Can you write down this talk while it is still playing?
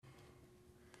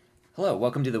Hello,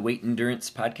 welcome to the Weight Endurance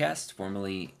Podcast,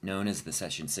 formerly known as the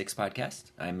Session 6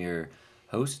 Podcast. I'm your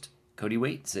host, Cody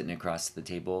Waite, sitting across the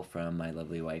table from my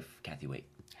lovely wife, Kathy Waite.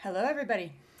 Hello,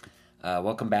 everybody.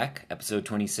 Welcome back, episode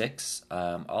 26.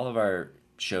 All of our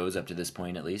shows, up to this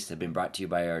point at least, have been brought to you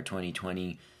by our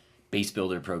 2020 Base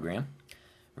Builder program.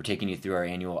 We're taking you through our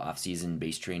annual off-season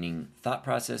base training thought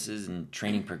processes and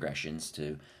training progressions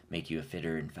to make you a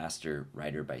fitter and faster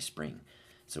rider by spring.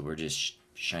 So we're just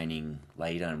shining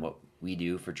light on what we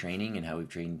do for training and how we've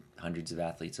trained hundreds of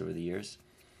athletes over the years,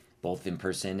 both in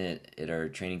person at our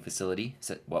training facility,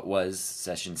 what was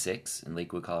Session 6 in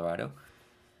Lakewood, Colorado,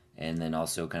 and then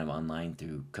also kind of online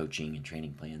through coaching and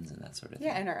training plans and that sort of thing.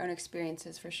 Yeah, and our own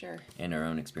experiences for sure. And our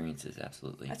own experiences,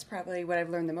 absolutely. That's probably what I've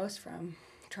learned the most from.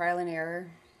 Trial and error,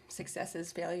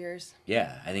 successes, failures.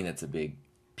 Yeah, I think that's a big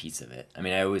piece of it. I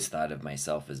mean, I always thought of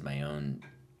myself as my own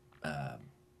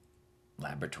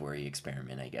laboratory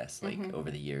experiment, I guess, like over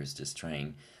the years, just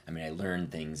trying. I mean, I learned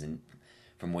things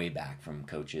from way back from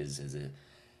coaches as a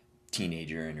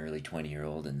teenager and early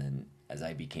 20-year-old, and then as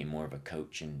I became more of a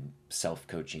coach and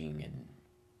self-coaching and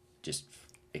just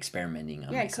experimenting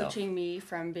on myself. Yeah, coaching me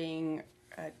from being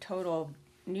a total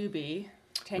newbie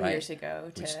 10 years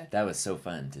ago to... That was so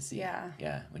fun to see. Yeah.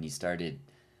 Yeah, when you started...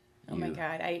 Oh my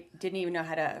God, I didn't even know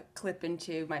how to clip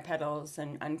into my pedals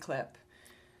and unclip.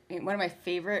 I mean, one of my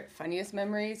favorite, funniest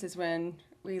memories is when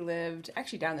we lived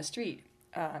actually down the street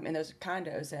in those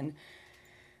condos, and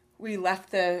we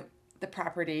left the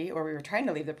property, or we were trying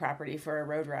to leave the property for a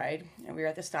road ride, and we were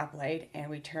at the stoplight,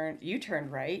 and you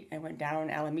turned right and went down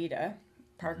Alameda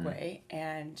Parkway,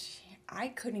 and I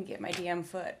couldn't get my damn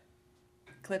foot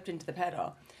clipped into the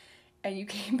pedal. And you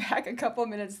came back a couple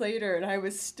minutes later, and I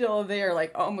was still there,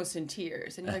 like almost in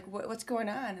tears. And you're like, what's going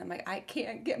on? I'm like, I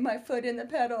can't get my foot in the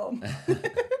pedal.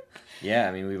 Yeah,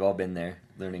 I mean, we've all been there,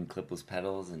 learning clipless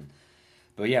pedals.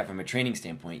 But yeah, from a training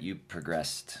standpoint, you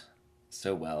progressed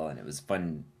so well, and it was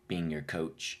fun being your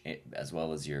coach as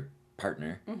well as your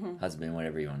partner, husband,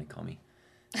 whatever you want to call me.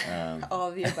 All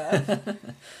of the above.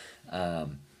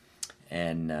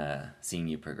 And seeing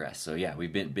you progress. So yeah,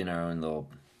 we've been our own little...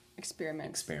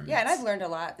 Experiments. Yeah, and I've learned a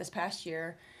lot this past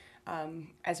year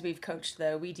as we've coached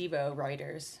the Vo2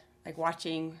 riders, like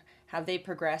watching how they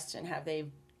progressed and how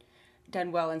they've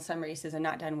done well in some races and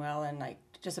not done well, and like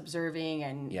just observing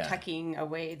and tucking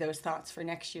away those thoughts for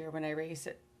next year when I race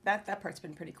it. That part's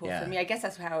been pretty cool for me. I guess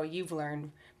that's how you've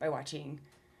learned, by watching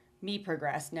me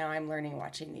progress. Now I'm learning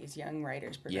watching these young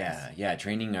riders progress. Yeah.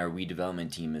 Training our We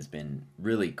Development team has been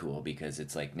really cool because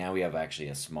it's like now we have actually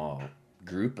a small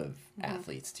group of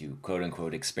athletes to quote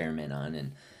unquote experiment on.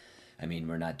 And I mean,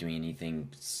 we're not doing anything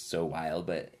so wild,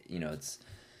 but you know, it's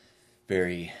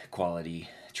very quality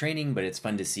training, but it's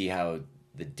fun to see how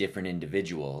the different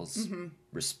individuals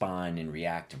respond and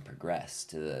react and progress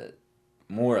to the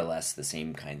more or less the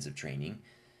same kinds of training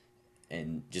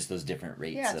and just those different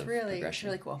rates of progression. It's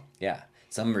really cool. Yeah.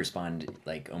 Some respond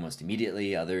like almost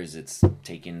immediately. Others it's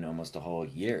taken almost a whole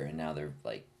year, and now they're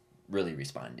like really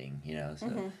responding, you know,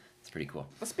 so it's pretty cool.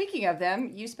 Well, speaking of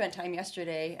them, you spent time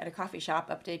yesterday at a coffee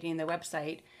shop updating the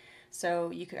website,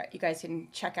 so you guys can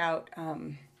check out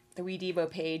the WeDevo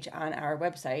page on our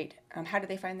website. How do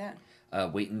they find that?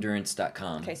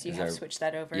 Weightendurance.com. Okay, so you have to switch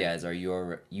that over. Yeah, is our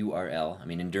URL. I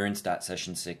mean,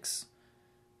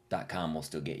 endurance.session6.com will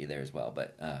still get you there as well,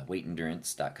 but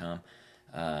weightendurance.com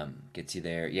gets you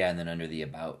there. Yeah, and then under the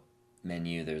About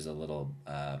menu, there's a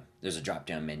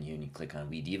drop-down menu, and you click on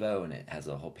WeDevo, and it has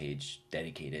a whole page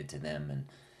dedicated to them and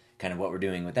kind of what we're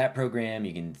doing with that program.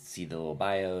 You can see the little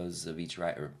bios of each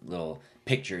rider, little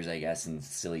pictures, I guess, and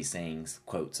silly sayings,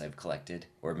 quotes I've collected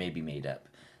or maybe made up.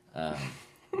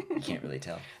 You can't really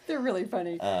tell. They're really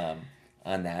funny.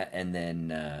 On that, and then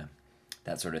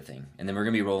that sort of thing. And then we're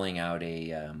going to be rolling out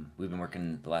we've been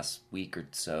working the last week or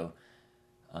so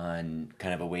on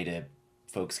kind of a way to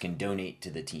folks can donate to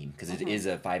the team, because it is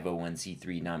a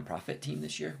 501c3 nonprofit team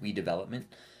this year, We Development,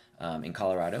 in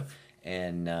Colorado.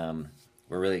 And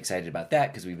we're really excited about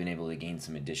that because we've been able to gain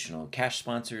some additional cash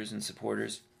sponsors and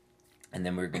supporters. And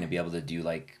then we're going to be able to do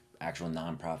like actual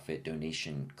nonprofit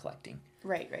donation collecting.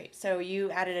 Right. So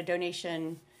you added a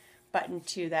donation button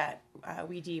to that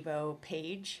WeDevo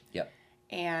page. Yep.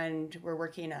 And we're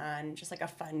working on just like a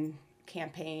fun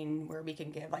campaign where we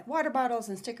can give like water bottles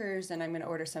and stickers, and I'm going to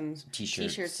order some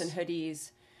t-shirts and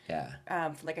hoodies. Yeah.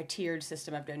 For like a tiered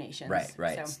system of donations.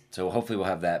 Right. So hopefully we'll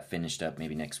have that finished up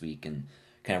maybe next week and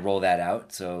kind of roll that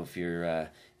out. So if you're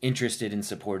interested in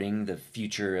supporting the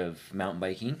future of mountain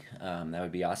biking, that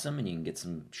would be awesome, and you can get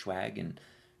some swag and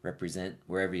represent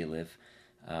wherever you live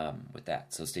with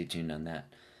that. So stay tuned on that.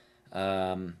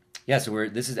 Yeah, so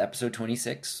this is episode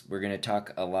 26. We're going to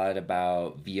talk a lot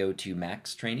about Vo2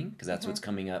 Max training because that's what's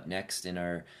coming up next in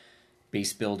our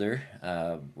base builder.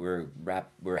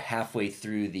 We're halfway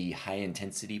through the high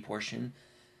intensity portion,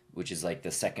 which is like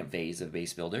the second phase of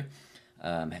base builder,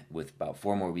 with about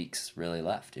 4 more weeks really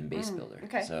left in base builder.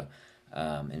 Okay. So,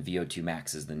 and Vo2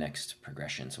 Max is the next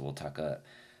progression. So we'll talk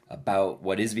about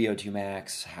what is Vo2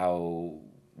 Max, how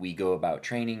we go about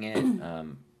training it,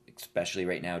 especially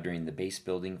right now during the base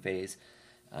building phase,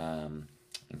 and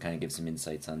kind of give some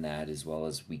insights on that, as well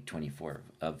as week 24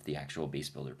 of the actual base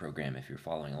builder program if you're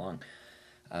following along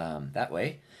that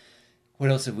way. What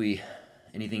else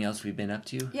anything else we've been up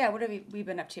to? Yeah, what have we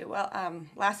been up to? Well,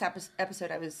 last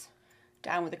episode I was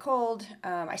down with a cold.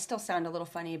 I still sound a little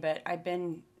funny, but I've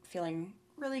been feeling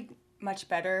really much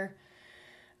better.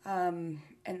 And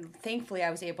thankfully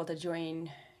I was able to join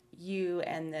you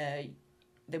and the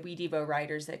Vo2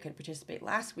 riders that could participate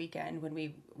last weekend when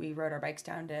we rode our bikes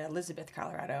down to Elizabeth,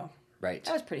 Colorado. Right.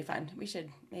 That was pretty fun. We should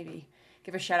maybe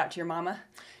give a shout out to your mama.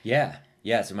 Yeah.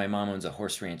 So my mom owns a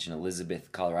horse ranch in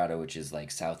Elizabeth, Colorado, which is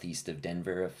like southeast of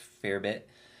Denver a fair bit.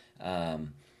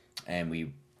 And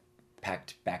we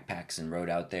packed backpacks and rode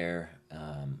out there,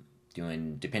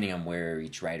 doing, depending on where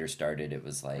each rider started, it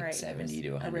was like 70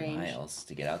 to 100 miles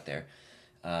to get out there.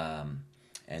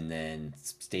 And then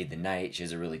stayed the night. She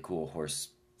has a really cool horse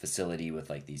facility with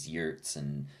like these yurts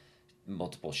and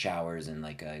multiple showers and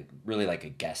like a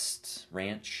guest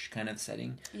ranch kind of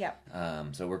setting. Yeah.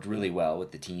 So it worked really well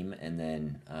with the team. And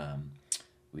then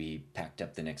we packed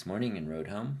up the next morning and rode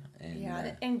home.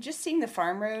 And and just seeing the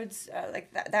farm roads,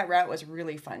 like that route was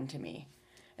really fun to me.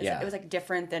 It was like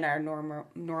different than our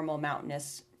normal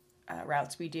mountainous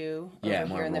routes we do over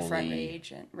here in the front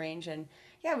range and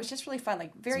yeah, it was just really fun.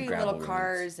 Like very little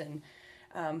cars and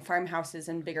farmhouses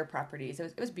and bigger properties.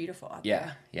 It was beautiful out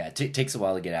there. Yeah. It takes a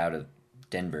while to get out of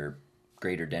Denver,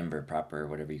 greater Denver proper,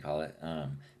 whatever you call it.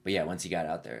 But yeah, once you got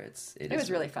out there, it was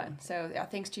really fun. So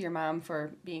thanks to your mom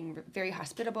for being very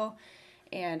hospitable.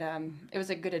 And it was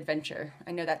a good adventure.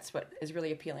 I know that's what is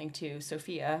really appealing to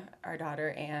Sophia, our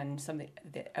daughter, and some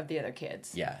of the other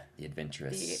kids. Yeah, the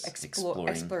adventurous, the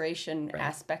exploration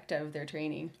aspect of their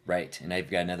training. Right, and I've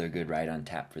got another good ride on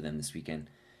tap for them this weekend.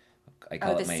 I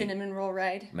call it the cinnamon roll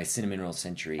ride? My cinnamon roll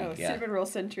century. Oh, yeah. Cinnamon roll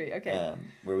century, okay.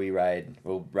 Where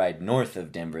we'll ride north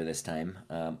of Denver this time,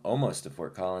 almost to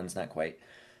Fort Collins, not quite.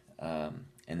 And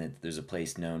then there's a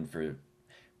place known for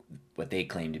what they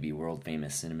claim to be world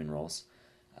famous cinnamon rolls.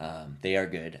 They are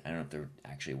good. I don't know if they're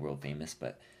actually world famous,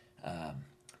 but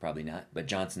probably not. But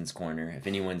Johnson's Corner, if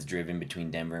anyone's driven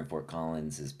between Denver and Fort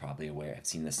Collins, is probably aware. I've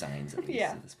seen the signs at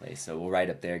least of this place. So we'll ride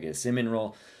up there, get a cinnamon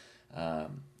roll,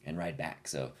 and ride back.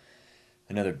 So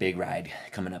another big ride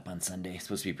coming up on Sunday. It's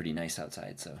supposed to be pretty nice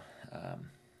outside, so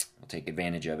we'll take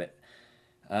advantage of it.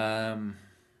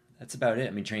 That's about it. I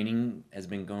mean, training has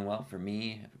been going well for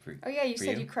me. You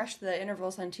said you crushed the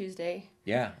intervals on Tuesday.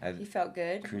 Yeah. You felt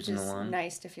good. Cruising along.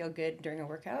 Nice to feel good during a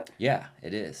workout. Yeah,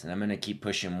 it is. And I'm going to keep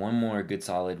pushing one more good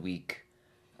solid week.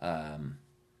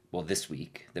 This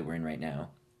week that we're in right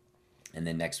now. And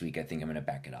then next week, I think I'm going to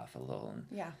back it off a little.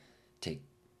 And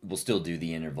we'll still do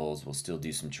the intervals. We'll still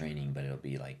do some training, but it'll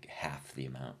be like half the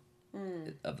amount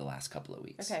of the last couple of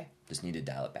weeks. Okay. Just need to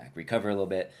dial it back. Recover a little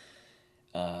bit.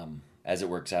 As it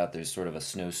works out, there's sort of a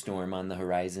snowstorm on the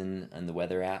horizon on the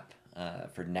weather app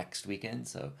for next weekend,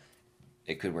 so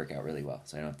it could work out really well.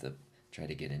 So I don't have to try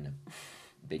to get into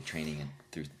big training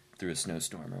and through a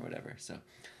snowstorm or whatever. So,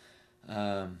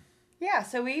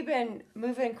 so we've been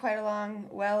moving quite along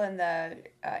well in the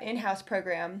in-house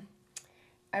program.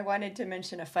 I wanted to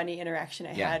mention a funny interaction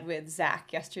I had with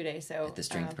Zach yesterday. So at the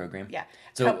strength program, yeah.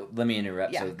 So let me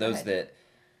interrupt. Yeah, so those that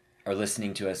are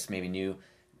listening to us maybe new.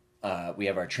 We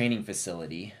have our training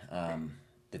facility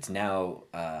that's now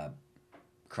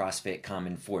CrossFit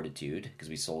Common Fortitude because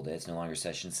we sold it. It's no longer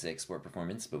Session 6 Sport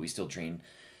Performance, but we still train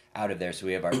out of there. So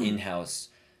we have our in-house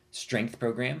strength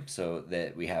program so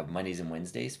that we have Mondays and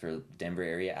Wednesdays for Denver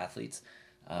area athletes.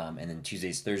 And then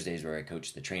Tuesdays, Thursdays where I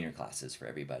coach the trainer classes for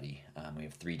everybody. We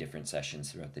have 3 different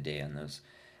sessions throughout the day on those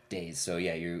days. So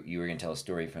yeah, you were going to tell a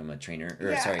story from a trainer,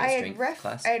 a strength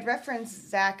class? I had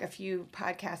referenced Zach a few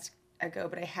podcasts ago,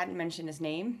 but I hadn't mentioned his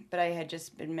name. But I had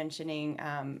just been mentioning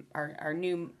our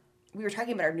new. We were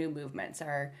talking about our new movements,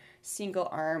 our single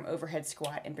arm overhead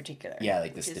squat in particular. Yeah,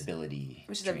 like the stability,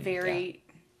 which is a very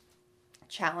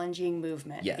challenging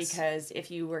movement. Yes. Because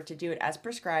if you were to do it as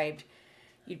prescribed,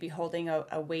 you'd be holding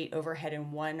a weight overhead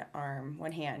in one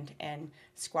hand, and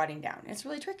squatting down. It's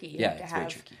really tricky. You have to have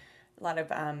very tricky. A lot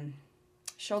of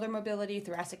shoulder mobility,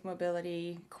 thoracic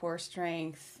mobility, core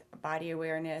strength, body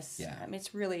awareness. Yeah.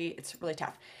 It's really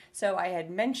tough. So I had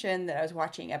mentioned that I was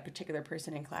watching a particular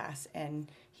person in class,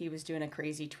 and he was doing a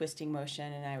crazy twisting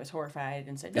motion, and I was horrified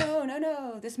and said,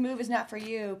 no, this move is not for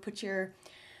you. Put your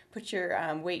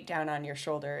weight down on your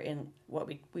shoulder in what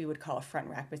we would call a front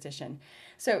rack position.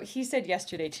 So he said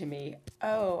yesterday to me,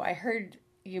 oh, I heard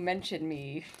you mention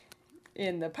me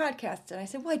in the podcast. And I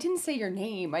said, well, I didn't say your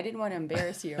name. I didn't want to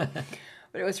embarrass you.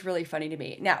 But it was really funny to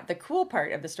me. Now, the cool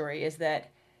part of the story is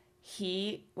that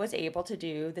he was able to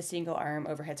do the single arm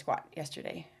overhead squat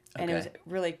yesterday. And it was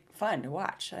really fun to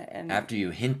watch. And after you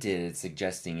hinted at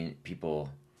suggesting people,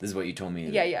 this is what you told me.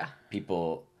 Yeah.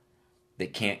 People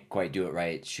that can't quite do it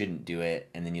right shouldn't do it.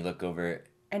 And then you look over.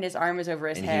 And his arm was over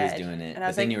his head. And he was doing it. And I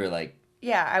was then you were like.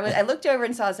 Yeah, I looked over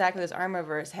and saw Zach with his arm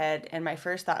over his head. And my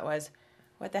first thought was,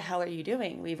 what the hell are you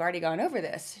doing? We've already gone over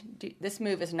this. This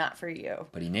move is not for you.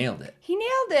 But he nailed it. He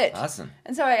nailed it. Awesome.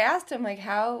 And so I asked him,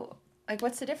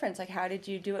 what's the difference? Like, how did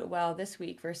you do it well this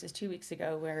week versus 2 weeks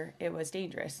ago where it was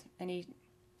dangerous? And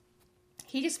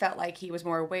he just felt like he was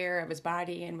more aware of his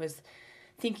body and was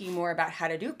thinking more about how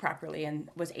to do it properly and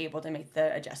was able to make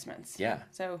the adjustments. Yeah.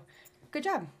 So, good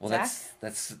job, well, Zach.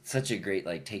 that's such a great,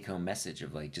 take-home message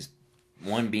of, just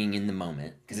one, being in the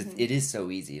moment. Because it is so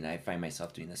easy, and I find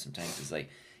myself doing this sometimes, is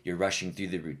you're rushing through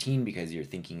the routine because you're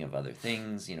thinking of other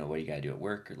things, what you got to do at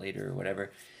work or later or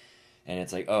whatever. And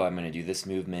it's like, oh, I'm going to do this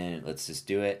movement. Let's just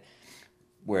do it.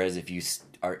 Whereas if you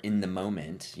are in the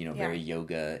moment, very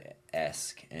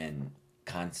yoga-esque and,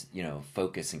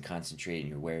 focus and concentrate and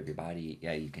you're aware of your body,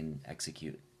 you can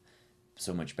execute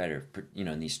so much better,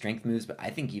 in these strength moves. But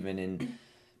I think even in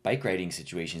bike riding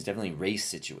situations, definitely race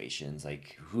situations,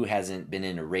 who hasn't been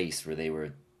in a race where they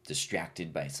were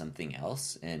distracted by something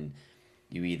else and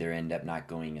you either end up not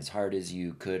going as hard as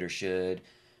you could or should,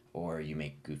 or you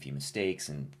make goofy mistakes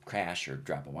and crash or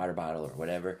drop a water bottle or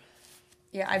whatever.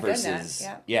 Yeah, I've done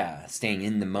that. Yeah, staying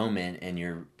in the moment, and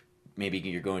you're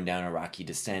going down a rocky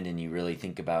descent and you really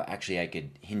think about, actually, I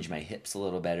could hinge my hips a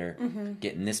little better,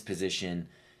 get in this position,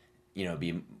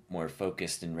 be more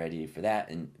focused and ready for that.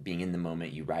 And being in the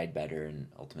moment, you ride better and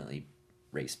ultimately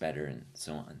race better and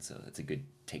so on. So that's a good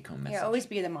take-home message. Yeah, always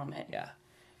be in the moment. Yeah.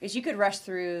 Because you could rush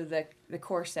through the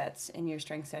core sets in your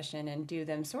strength session and do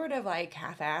them sort of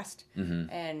half-assed.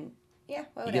 And,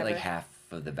 whatever. You get half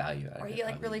of the value out of it. Or you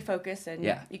get really focused and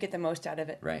you get the most out of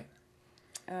it. Right.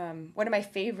 One of my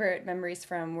favorite memories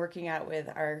from working out with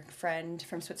our friend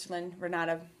from Switzerland,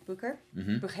 Renata Bucher.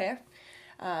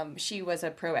 She was a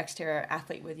pro Xterra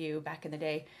athlete with you back in the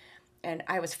day. And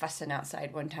I was fussing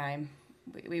outside one time.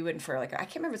 We went for I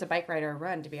can't remember if it was a bike ride or a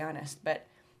run, to be honest, but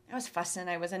I was fussing.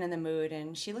 I wasn't in the mood.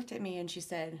 And she looked at me and she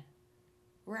said,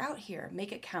 we're out here.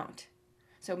 Make it count.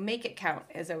 So make it count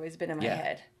has always been in my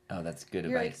head. Oh, that's good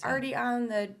You're advice. You're already on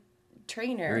the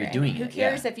trainer. You're already doing it. Who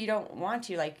cares if you don't want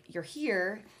to? You're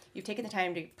here. You've taken the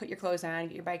time to put your clothes on,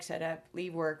 get your bike set up,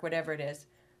 leave work, whatever it is.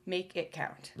 Make it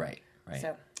count. Right.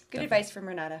 So good advice from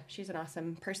Renata. She's an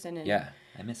awesome person. And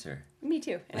I miss her. Me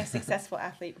too. And a successful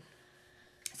athlete.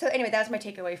 So anyway, that was my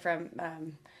takeaway from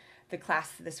the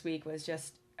class this week, was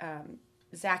just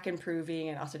Zach improving,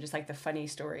 and also just the funny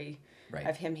story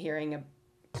of him hearing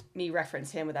me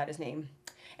reference him without his name.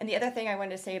 And the other thing I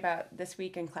wanted to say about this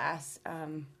week in class,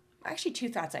 actually 2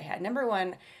 thoughts I had. Number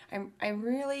one, I'm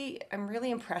really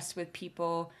impressed with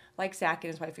people like Zach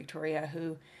and his wife Victoria,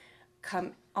 who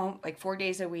come 4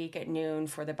 days a week at noon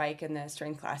for the bike and the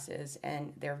strength classes,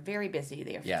 and they're very busy.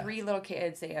 They have 3 little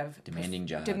kids. They have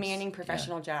demanding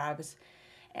professional jobs,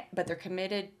 but they're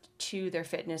committed to their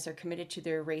fitness. They're committed to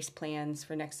their race plans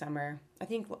for next summer. I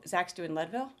think Zach's doing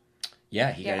Leadville.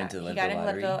 Yeah, he got into the Leadville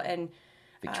lottery. And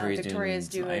Victoria's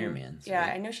doing Ironmans. Yeah,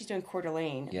 right? I know she's doing Coeur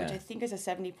d'Alene, which I think is a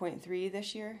 70.3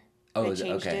 this year. Oh,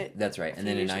 okay. That's right. And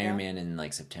then an Ironman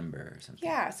in September or something.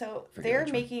 Yeah, so they're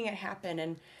making it happen.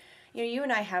 And, you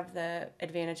and I have the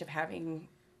advantage of having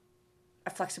a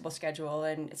flexible schedule.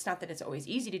 And it's not that it's always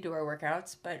easy to do our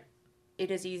workouts, but it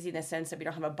is easy in the sense that we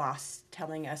don't have a boss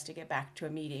telling us to get back to a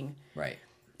meeting. Right.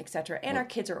 Etc. And our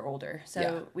kids are older,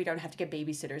 so we don't have to get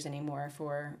babysitters anymore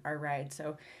for our rides.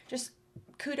 So just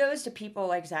kudos to people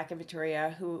like Zach and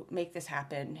Victoria who make this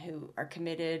happen, who are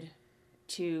committed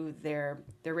to their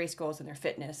race goals and their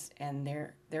fitness, and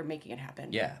they're making it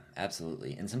happen. Yeah,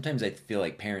 absolutely. And sometimes I feel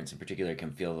like parents in particular can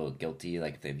feel a little guilty,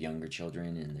 like they have younger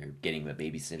children and they're getting a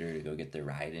babysitter to go get their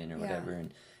ride in or whatever.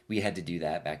 And we had to do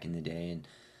that back in the day. And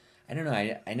I don't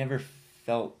know, I never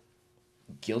felt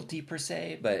guilty per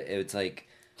se, but it's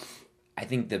I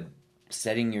think the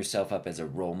setting yourself up as a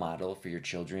role model for your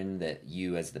children, that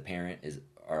you as the parent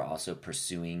are also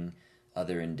pursuing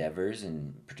other endeavors,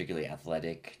 and particularly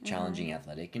challenging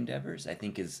athletic endeavors, I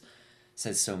think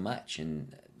says so much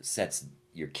and sets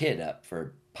your kid up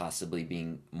for possibly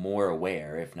being more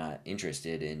aware, if not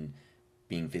interested, in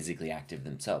being physically active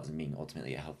themselves and being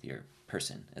ultimately a healthier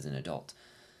person as an adult.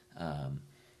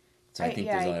 So I think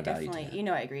there's a lot of value to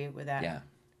that. I agree with that. Yeah.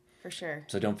 For sure.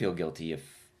 So don't feel guilty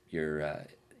if you're,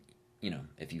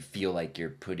 if you feel like you're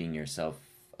putting yourself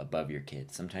above your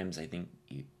kids. Sometimes I think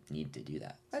you need to do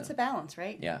that. That's a balance,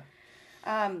 right? Yeah.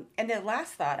 And the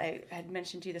last thought I had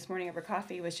mentioned to you this morning over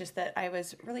coffee was just that I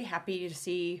was really happy to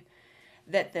see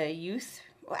that the youth,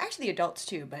 well, actually the adults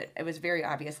too, but it was very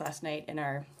obvious last night in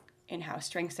our in-house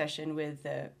strength session with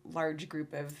the large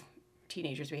group of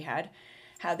teenagers we had,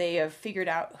 how they have figured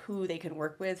out who they can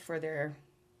work with for their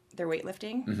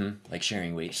weightlifting. Mm-hmm. Like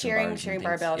sharing weights, sharing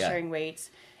barbells, sharing weights,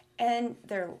 and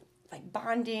they're like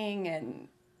bonding and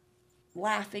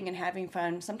laughing and having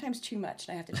fun, sometimes too much,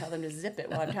 and I have to tell them to zip it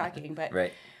while I'm talking, but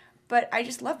right. But I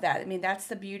just love that. I mean, that's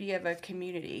the beauty of a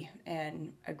community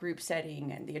and a group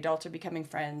setting, and the adults are becoming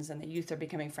friends and the youth are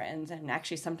becoming friends, and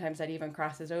actually sometimes that even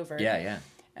crosses over. Yeah.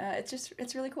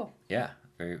 It's really cool. Yeah,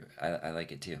 I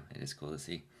like it too. It is cool to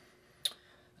see.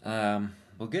 Well,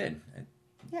 good.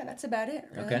 Yeah, that's about it,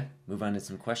 really. Okay, move on to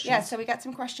some questions. Yeah, so we got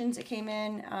some questions that came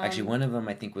in. Actually, one of them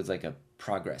I think was like a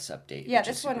progress update. Yeah,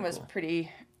 this one was pretty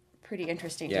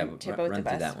interesting to both of us. Run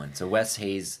through that one. So Wes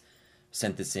Hayes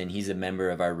sent this in. He's a member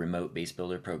of our remote base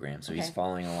builder program, so he's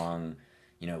following along,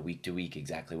 week to week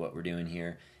exactly what we're doing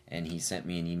here. And he sent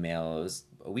me an email. It was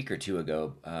a week or two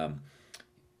ago,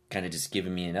 kind of just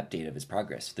giving me an update of his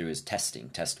progress through his testing,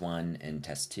 test 1 and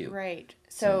test 2. Right.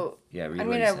 So yeah, I'm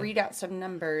going to read out some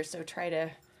numbers, so try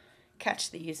to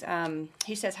catch these.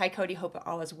 He says, "Hi Cody, hope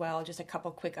all is well. Just a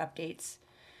couple quick updates.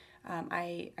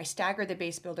 I staggered the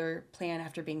base builder plan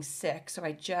after being sick, so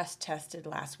I just tested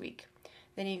last week."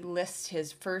 Then he lists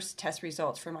his first test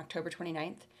results from October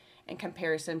 29th and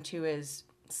compares them to his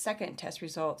second test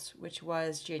results, which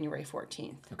was January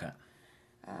 14th. Okay.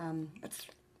 That's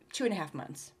 2.5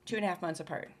 months. 2.5 months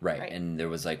apart. Right. And there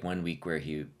was like 1 week where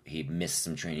he missed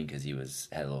some training because he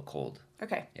had a little cold.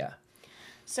 Okay. Yeah.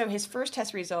 So his first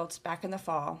test results back in the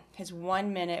fall, his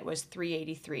 1 minute was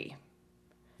 383.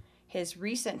 His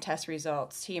recent test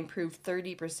results, he improved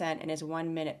 30%, and his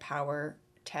 1 minute power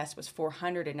test was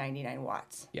 499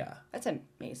 watts. Yeah. That's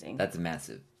amazing. That's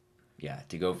massive. Yeah,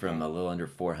 to go from a little under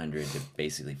 400 to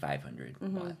basically 500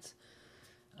 watts.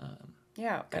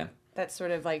 Yeah. Okay. That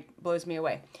sort of like blows me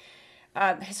away.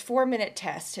 His 4 minute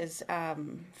test, his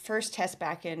first test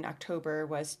back in October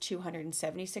was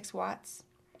 276 watts,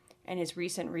 and his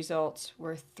recent results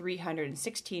were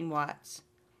 316 watts,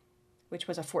 which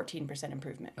was a 14%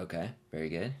 improvement. Okay, very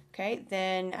good. Okay,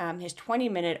 then his 20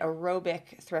 minute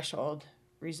aerobic threshold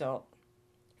result,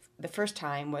 the first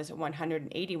time was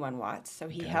 181 watts. So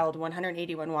he held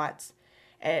 181 watts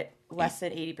at less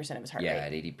than 80% of his heart rate. Yeah,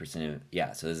 at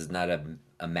 80%. So this is not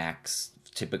a max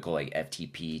typical like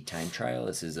FTP time trial.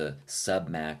 This is a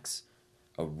sub-max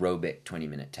aerobic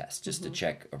 20-minute test just to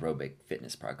check aerobic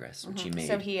fitness progress, which he made.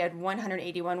 So he had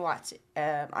 181 watts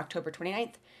October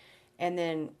 29th. And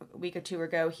then a week or two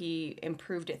ago, he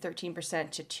improved it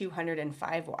 13% to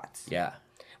 205 watts. Yeah.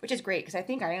 Which is great, because I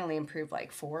think I only improved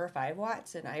like 4 or 5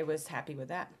 watts, and I was happy with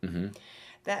that. Mm-hmm.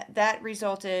 That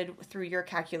resulted through your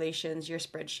calculations, your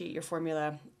spreadsheet, your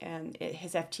formula, and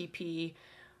his FTP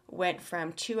went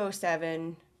from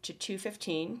 207 to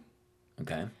 215.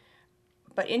 Okay.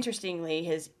 But interestingly,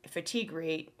 his fatigue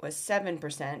rate was 7%,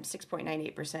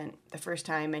 6.98% the first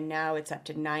time, and now it's up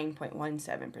to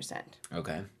 9.17%.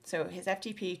 Okay. So his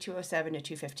FTP, 207 to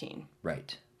 215.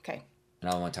 Right. Okay. And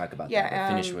I want to talk about that. But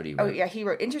finish what he wrote. Oh, yeah. He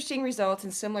wrote, interesting results,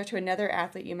 and similar to another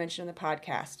athlete you mentioned on the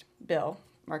podcast, Bill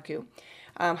Marcoux.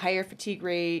 Higher fatigue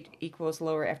rate equals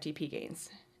lower FTP gains.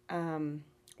 1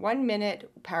 minute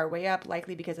power way up,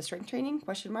 likely because of strength training, ?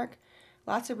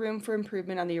 Lots of room for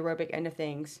improvement on the aerobic end of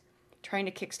things. Trying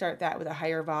to kickstart that with a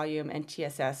higher volume and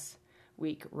TSS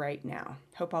week right now.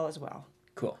 Hope all is well.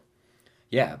 Cool.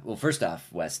 Yeah. Well, first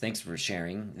off, Wes, thanks for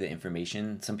sharing the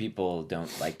information. Some people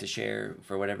don't like to share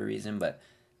for whatever reason, but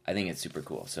I think it's super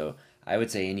cool. So I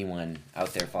would say anyone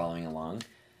out there following along,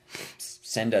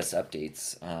 send us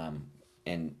updates.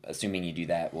 And assuming you do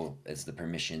that, it's the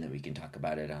permission that we can talk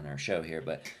about it on our show here.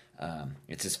 But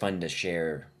it's just fun to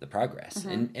share the progress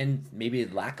and maybe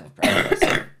lack of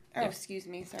progress. Excuse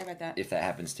me. Sorry about that. If that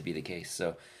happens to be the case.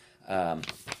 So,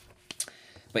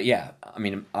 but yeah, I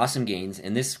mean, awesome gains.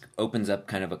 And this opens up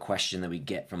kind of a question that we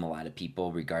get from a lot of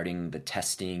people regarding the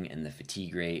testing and the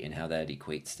fatigue rate and how that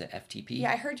equates to FTP.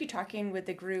 Yeah, I heard you talking with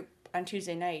the group on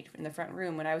Tuesday night in the front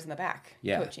room when I was in the back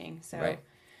coaching. So, right.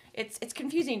 it's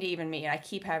confusing to even me. I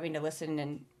keep having to listen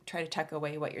and try to tuck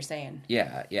away what you're saying.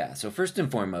 Yeah. So first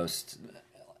and foremost,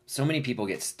 so many people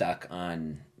get stuck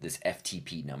on this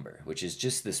FTP number, which is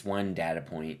just this one data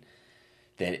point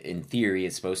that in theory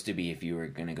is supposed to be if you were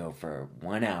going to go for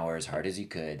 1 hour as hard as you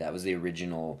could. That was the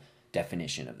original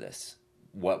definition of this.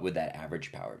 What would that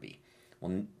average power be?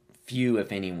 Well, few,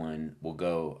 if anyone, will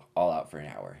go all out for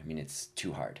an hour. I mean, it's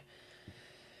too hard.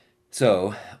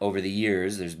 So over the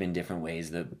years, there's been different ways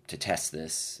to test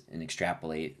this and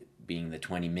extrapolate, being the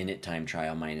 20-minute time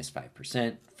trial minus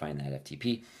 5%, find that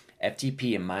FTP.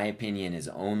 FTP, in my opinion, is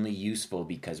only useful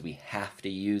because we have to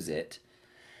use it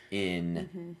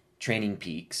in training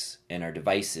peaks and our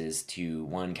devices to,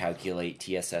 one, calculate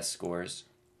TSS scores,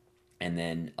 and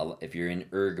then if you're in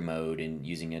erg mode and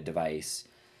using a device,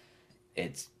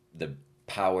 it's the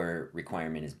power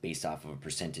requirement is based off of a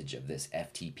percentage of this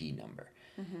FTP number.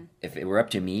 If it were up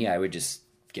to me, I would just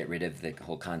get rid of the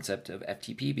whole concept of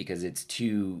FTP because it's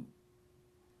too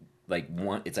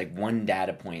it's like one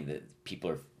data point that people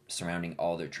are surrounding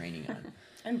all their training on.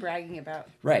 And bragging about.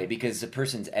 Right, because a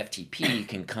person's FTP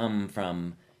can come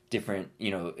from different,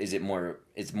 it's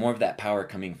more of that power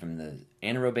coming from the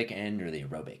anaerobic end or the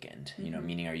aerobic end,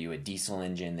 meaning are you a diesel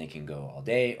engine that can go all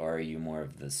day, or are you more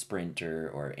of the sprinter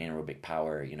or anaerobic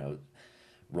power,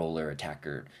 roller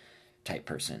attacker type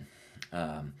person.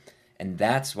 And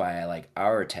that's why I like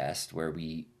our test where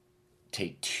we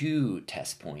take 2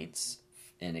 test points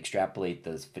and extrapolate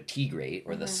the fatigue rate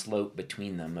or the slope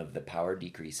between them of the power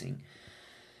decreasing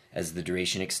as the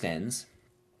duration extends,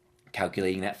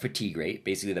 calculating that fatigue rate,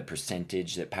 basically the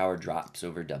percentage that power drops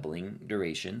over doubling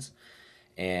durations,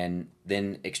 and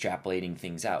then extrapolating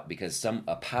things out because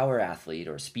a power athlete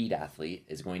or speed athlete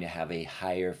is going to have a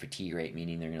higher fatigue rate,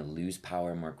 meaning they're going to lose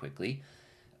power more quickly.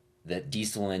 The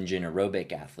diesel engine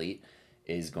aerobic athlete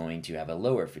is going to have a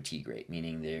lower fatigue rate,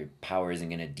 meaning their power isn't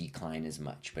going to decline as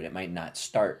much, but it might not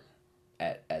start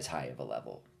at as high of a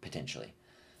level, potentially.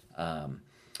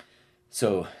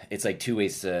 So it's like 2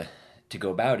 ways to go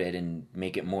about it and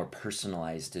make it more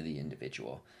personalized to the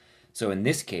individual. So in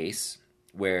this case,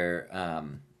 where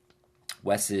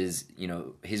Wes's,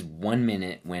 his 1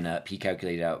 minute went up, he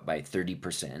calculated out by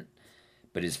 30%,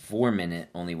 but his 4 minute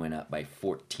only went up by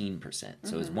 14%.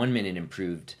 So his 1 minute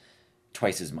improved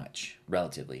twice as much,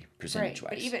 relatively,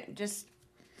 percentage-wise. Right, but even just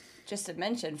to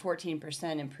mention,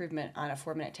 14% improvement on a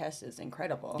 4-minute test is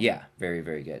incredible. Yeah, very,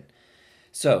 very good.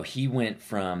 So he went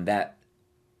from that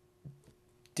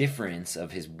difference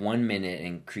of his 1 minute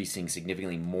increasing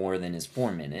significantly more than his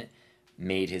 4 minute,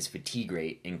 made his fatigue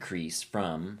rate increase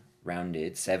from,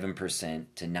 rounded, 7%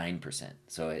 to 9%.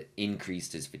 So it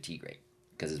increased his fatigue rate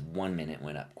because his 1 minute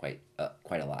went up quite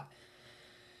a lot.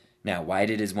 Now, why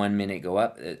did his 1 minute go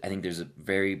up? I think there's a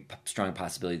very strong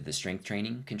possibility that the strength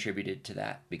training contributed to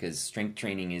that because strength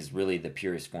training is really the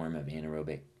purest form of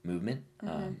anaerobic movement.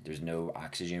 There's no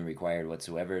oxygen required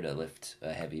whatsoever to lift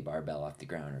a heavy barbell off the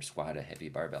ground or squat a heavy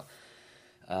barbell.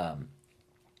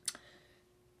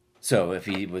 So if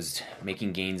he was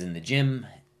making gains in the gym,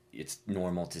 it's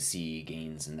normal to see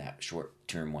gains in that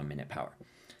short-term 1 minute power,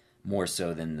 more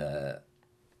so than the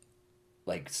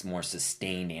more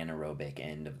sustained anaerobic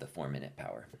end of the 4 minute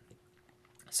power.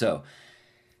 So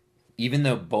even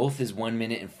though both his 1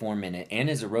 minute and 4 minute and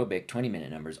his aerobic 20-minute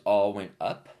numbers all went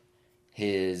up,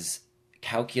 his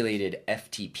calculated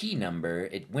FTP number,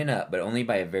 it went up, but only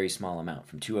by a very small amount,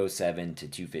 from 207 to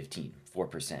 215.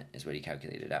 4% is what he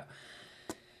calculated out.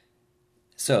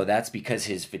 So that's because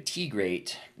his fatigue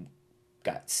rate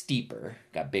got steeper,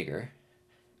 got bigger,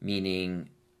 meaning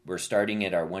we're starting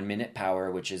at our 1 minute power,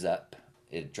 which is up.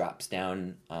 It drops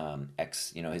down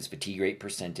his fatigue rate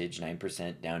percentage,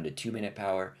 9%, down to 2 minute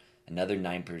power, another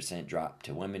 9% drop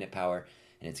to 1 minute power,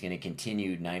 and it's going to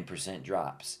continue 9%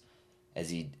 drops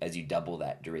as you double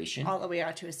that duration. All the way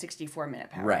out to a 64-minute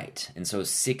power. Right. And so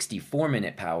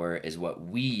 64-minute power is what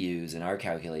we use in our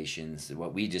calculations,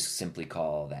 what we just simply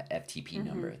call that FTP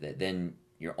number, that then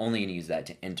you're only going to use that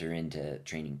to enter into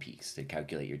training peaks to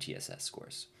calculate your TSS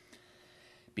scores.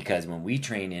 Because when we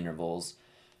train intervals,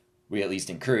 we at least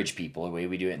encourage people, the way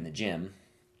we do it in the gym,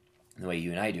 the way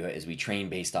you and I do it, is we train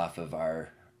based off of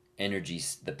our energy,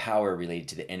 the power related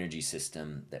to the energy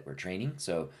system that we're training.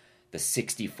 So the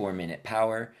 64-minute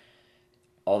power,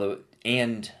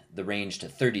 and the range to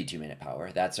 32-minute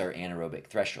power, that's our anaerobic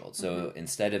threshold. So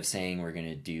instead of saying we're going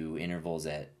to do intervals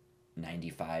at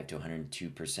 95 to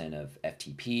 102% of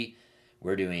FTP,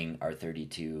 we're doing our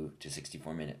 32 to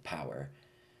 64-minute power,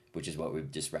 which is what we've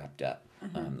just wrapped up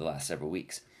the last several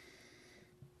weeks.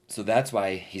 So that's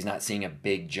why he's not seeing a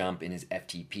big jump in his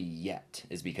FTP yet,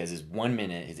 is because his 1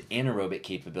 minute, his anaerobic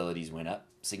capabilities went up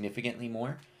significantly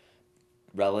more,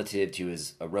 relative to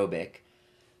his aerobic.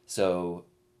 So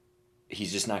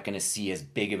he's just not going to see as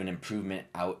big of an improvement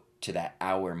out to that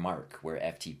hour mark where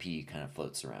FTP kind of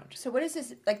floats around. So what is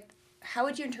this, like, how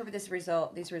would you interpret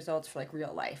these results for like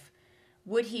real life?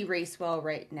 Would he race well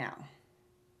right now?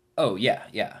 Oh,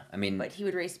 yeah. I mean... But he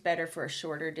would race better for a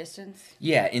shorter distance?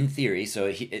 Yeah, in theory.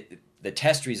 So the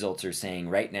test results are saying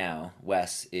right now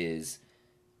Wes is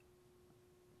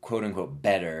quote-unquote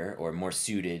better or more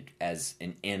suited as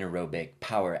an anaerobic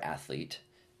power athlete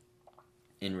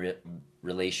in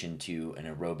relation to an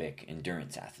aerobic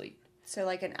endurance athlete. So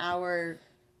like an hour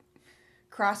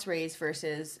cross race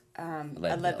versus a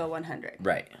Leadville 100.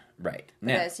 Right. But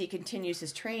Now, as he continues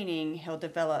his training, he'll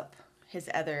develop his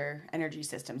other energy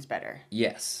systems better.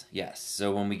 Yes.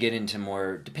 So when we get into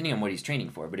more, depending on what he's training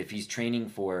for, but if he's training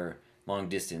for long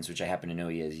distance, which I happen to know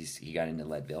he is, he got into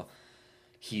Leadville,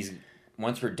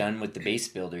 once we're done with the base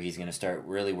builder, he's going to start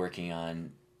really working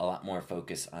on a lot more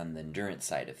focus on the endurance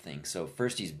side of things. So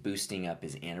first he's boosting up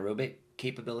his anaerobic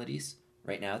capabilities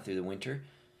right now through the winter,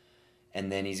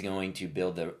 and then he's going to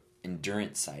build the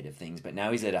endurance side of things. But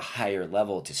now he's at a higher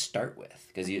level to start with,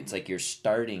 because it's like you're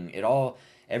starting it all.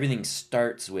 Everything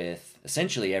starts with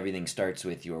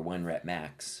your 1 rep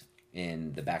max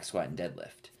in the back squat and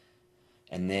deadlift,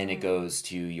 and then it goes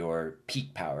to your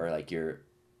peak power, like your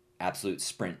absolute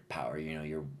sprint power,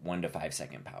 your 1 to 5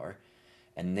 second power.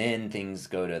 And then things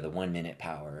go to the 1 minute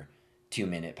power, 2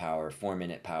 minute power, 4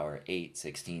 minute power, 8,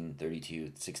 16,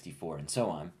 32, 64, and so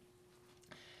on.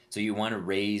 So you want to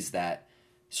raise that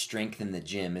strength in the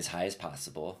gym as high as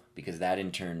possible, because that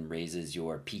in turn raises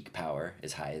your peak power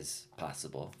as high as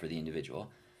possible for the individual.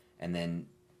 And then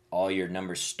all your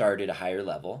numbers start at a higher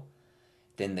level.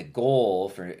 Then the goal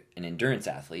for an endurance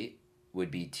athlete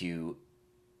would be to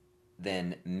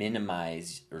then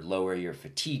minimize or lower your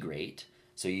fatigue rate,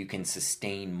 so you can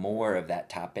sustain more of that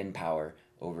top end power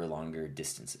over longer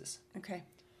distances. Okay.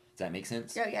 Does that make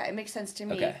sense? Yeah, it makes sense to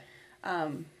me. Okay.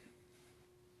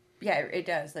 Yeah, it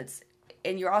does.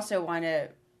 And you also want to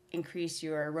increase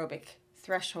your aerobic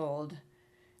threshold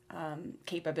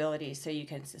capabilities so you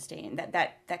can sustain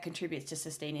that contributes to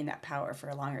sustaining that power for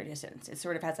a longer distance. It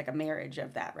sort of has like a marriage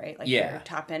of that, right? Like your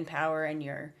top end power and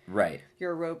your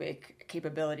aerobic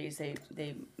capabilities,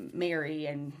 they marry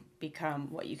and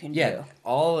become what you can do. Yeah,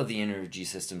 all of the energy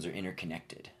systems are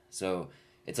interconnected. So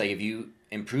it's like if you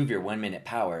improve your 1 minute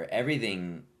power,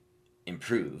 everything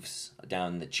improves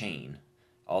down the chain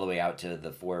all the way out to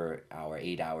the 4 hour,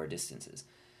 8 hour distances.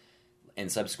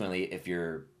 And subsequently, if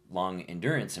your long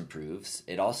endurance improves,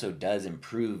 it also does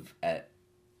improve at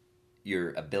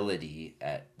your ability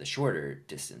at the shorter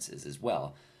distances as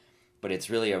well. But it's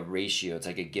really a ratio. It's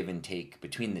like a give and take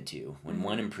between the two. When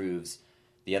one improves,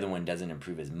 the other one doesn't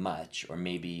improve as much, or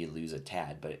maybe you lose a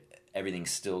tad, but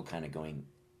everything's still kind of going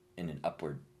in an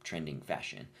upward trending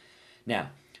fashion.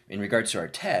 Now, in regards to our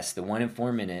tests, the 1 and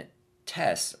 4 minute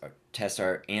tests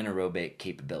our anaerobic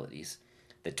capabilities.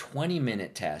 The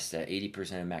 20-minute test at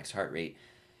 80% of max heart rate,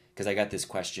 because I got this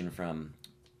question from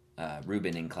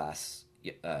Ruben in class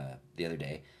the other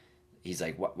day. He's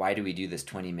like, why do we do this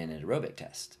 20-minute aerobic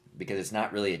test? Because it's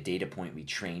not really a data point we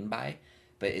train by,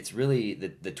 but it's really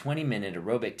the 20-minute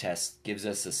aerobic test gives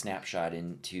us a snapshot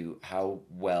into how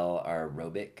well our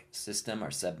aerobic system, our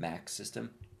submax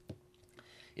system,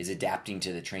 is adapting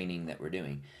to the training that we're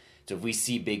doing. So if we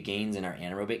see big gains in our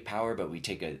anaerobic power, but we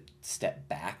take a step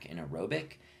back in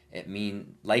aerobic, it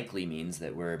likely means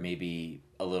that we're maybe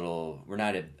we're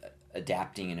not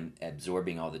adapting and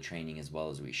absorbing all the training as well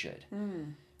as we should.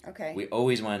 Okay. We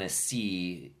always want to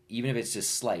see, even if it's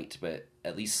just slight, but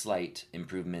at least slight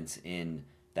improvements in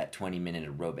that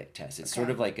 20-minute aerobic test. It's sort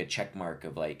of like a check mark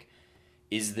of like,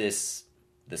 is this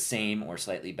the same or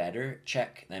slightly better?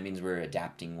 Check. That means we're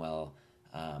adapting well,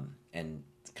 and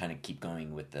kind of keep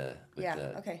going with the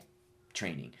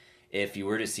training. If you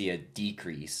were to see a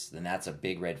decrease, then that's a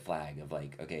big red flag of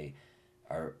like, okay,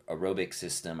 our aerobic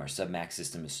system, our submax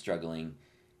system is struggling.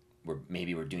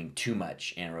 We're doing too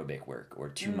much anaerobic work or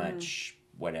too much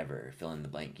whatever, fill in the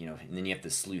blank, and then you have to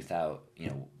sleuth out,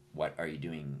 what are you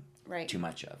doing too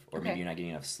much of, or maybe you're not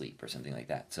getting enough sleep or something like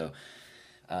that. So,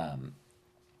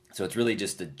 so it's really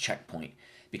just a checkpoint,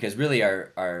 because really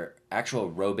our actual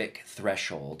aerobic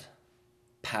threshold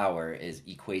power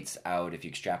equates out, if you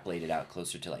extrapolate it out,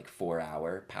 closer to like 4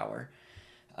 hour power.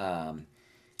 And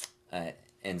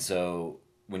so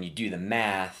when you do the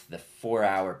math, the 4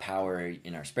 hour power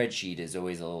in our spreadsheet is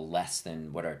always a little less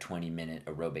than what our 20-minute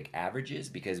aerobic average is,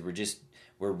 because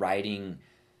we're riding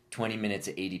 20 minutes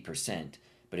at 80%.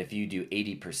 But if you do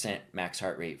 80% max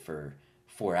heart rate for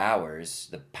 4 hours,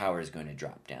 the power is going to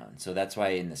drop down. So that's why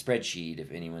in the spreadsheet,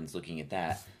 if anyone's looking at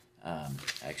that, I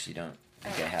actually don't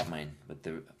think I have mine with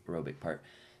the aerobic part.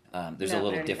 There's No, a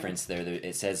little I don't difference there.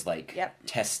 It says like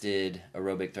tested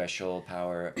aerobic threshold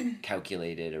power,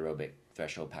 calculated aerobic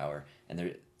threshold power,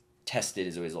 and tested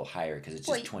is always a little higher because it's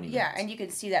just 20 minutes. Yeah, and you can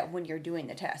see that when you're doing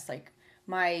the test. Like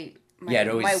my it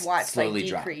always my watts slowly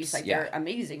decrease. drops. Like they're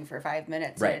amazing for 5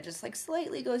 minutes, Right. and it just like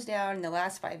slightly goes down in the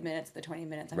last 5 minutes, the 20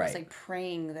 minutes. I'm just like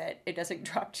praying that it doesn't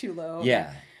drop too low.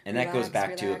 Yeah, and that goes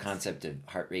back to a relax. concept of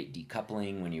heart rate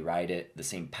decoupling. When you ride it, the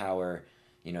same power,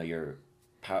 your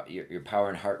power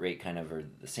and heart rate kind of are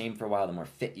the same for a while. The more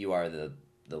fit you are,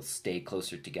 they'll stay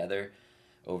closer together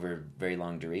over very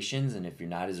long durations. And if you're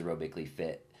not as aerobically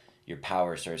fit, your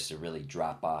power starts to really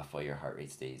drop off while your heart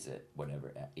rate stays at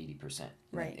whatever, at 80%.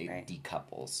 Right, it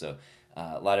decouples. So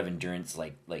a lot of endurance,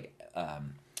 I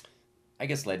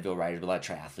guess Leadville riders, but a lot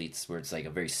of triathletes where it's like a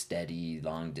very steady,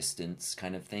 long distance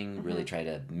kind of thing, really try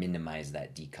to minimize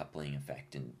that decoupling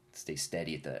effect and stay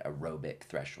steady at the aerobic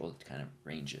threshold kind of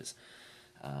ranges.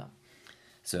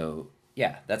 So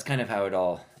yeah, that's kind of how it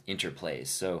all interplays.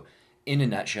 So in a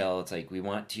nutshell, it's like we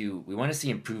want to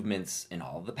see improvements in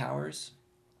all of the powers.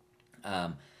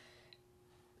 And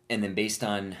then based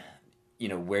on,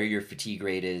 where your fatigue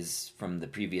rate is from the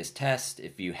previous test,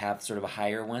 if you have sort of a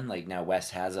higher one, like now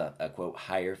Wes has a quote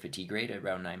higher fatigue rate at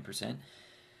around 9%,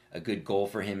 a good goal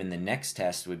for him in the next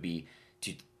test would be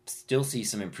to still see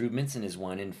some improvements in his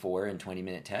 1 and 4 and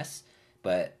 20-minute tests,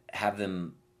 but have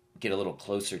them get a little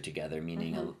closer together,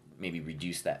 meaning maybe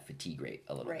reduce that fatigue rate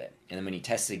a little bit. And then when he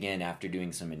tests again after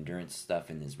doing some endurance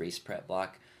stuff in his race prep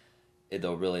block,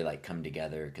 they'll really like come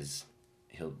together because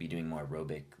he'll be doing more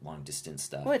aerobic long distance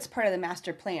stuff. Well, it's part of the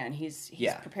master plan. He's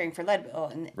preparing for Leadville,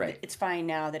 and it's fine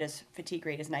now that his fatigue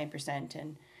rate is 9%,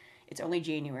 and it's only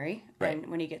January. Right. And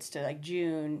when he gets to like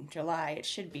June, July, it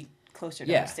should be closer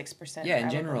to 6%. Yeah, in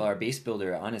general, our base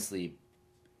builder honestly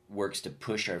works to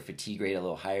push our fatigue rate a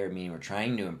little higher, meaning we're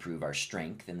trying to improve our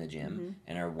strength in the gym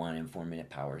and our 1 and 4 minute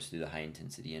powers through the high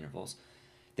intensity intervals.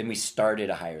 Then we start at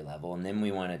a higher level, and then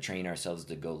we want to train ourselves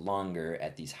to go longer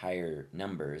at these higher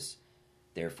numbers,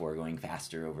 therefore going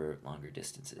faster over longer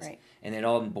distances. Right. And it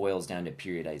all boils down to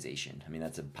periodization. I mean,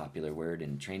 that's a popular word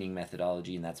in training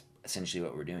methodology, and that's essentially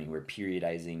what we're doing. We're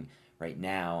periodizing right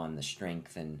now on the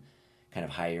strength and kind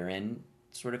of higher end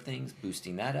sort of things,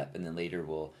 boosting that up, and then later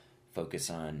we'll focus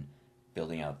on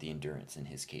building out the endurance in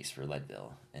his case for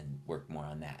Leadville and work more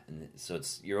on that. And so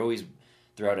you're always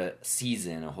throughout a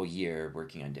season, a whole year,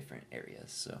 working on different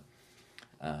areas. So,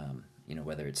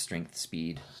 whether it's strength,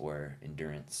 speed, or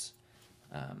endurance,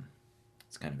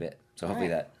 it's kind of it. So hopefully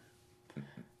that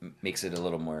makes it a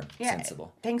little more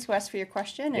sensible. Thanks, Wes, for your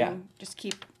question, and just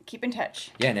keep in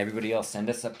touch. Yeah, and everybody else, send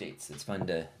us updates. It's fun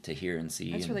to hear and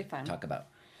see. It's really fun. Talk about.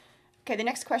 Okay, the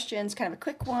next question is kind of a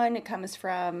quick one. It comes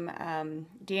from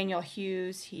Daniel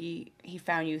Hughes. He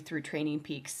found you through Training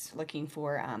Peaks looking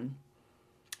for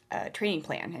a training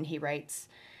plan, and he writes,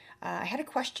 I had a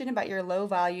question about your low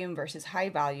volume versus high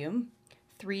volume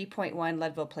 3.1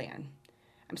 Leadville plan.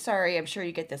 I'm sorry, I'm sure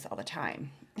you get this all the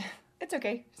time. It's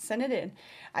okay, send it in.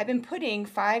 I've been putting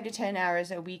 5 to 10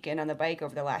 hours a weekend on the bike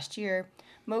over the last year.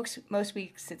 Most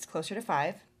weeks it's closer to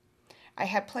 5. I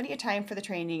have plenty of time for the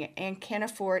training and can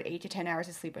afford 8 to 10 hours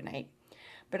of sleep a night.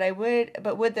 But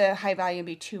would the high volume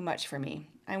be too much for me?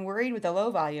 I'm worried with the low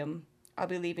volume, I'll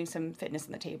be leaving some fitness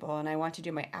on the table, and I want to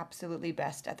do my absolutely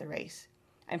best at the race.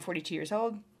 I'm 42 years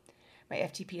old. My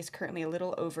FTP is currently a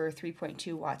little over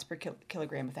 3.2 watts per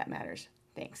kilogram, if that matters.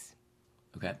 Thanks.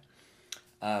 Okay.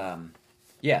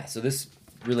 So this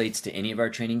relates to any of our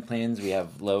training plans. We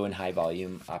have low and high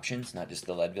volume options, not just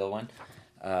the Leadville one.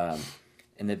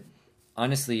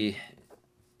 Honestly,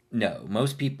 no.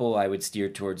 Most people I would steer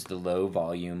towards the low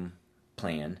volume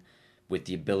plan with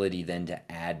the ability then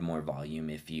to add more volume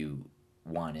if you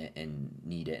want it and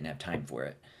need it and have time for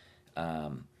it.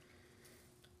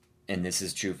 And this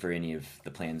is true for any of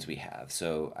the plans we have.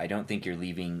 So I don't think you're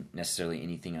leaving necessarily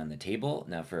anything on the table.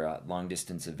 Now for a long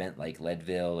distance event like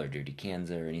Leadville or Dirty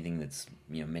Kansas or anything that's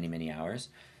many, many hours,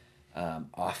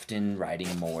 often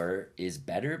riding more is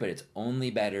better, but it's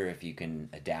only better if you can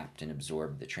adapt and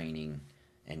absorb the training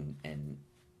and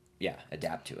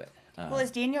adapt to it. Well,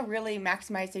 is Daniel really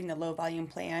maximizing the low volume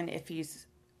plan if he's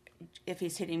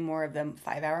hitting more of the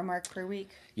 5-hour mark per week?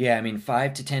 Yeah, I mean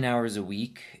 5 to 10 hours a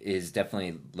week is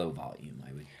definitely low volume,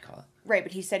 I would call it. Right,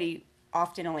 but he said he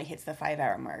often only hits the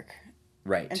 5-hour mark.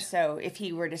 Right. And so if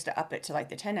he were just to up it to like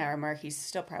the 10-hour mark, he's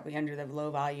still probably under the low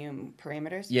volume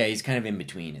parameters. Yeah, he's kind of in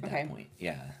between at that point.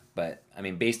 Yeah, but I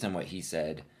mean, based on what he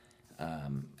said,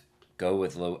 go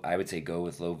with low. I would say go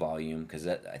with low volume because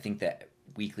I think that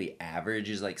weekly average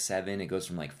is like 7. It goes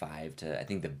from like 5 to I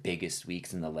think the biggest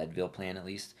weeks in the Leadville plan at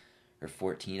least or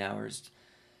 14 hours,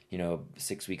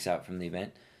 6 weeks out from the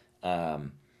event.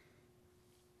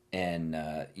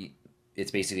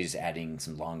 It's basically just adding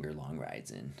some long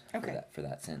rides in for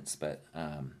that sense. But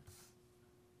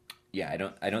I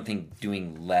don't think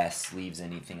doing less leaves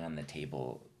anything on the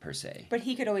table per se. But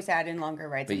he could always add in longer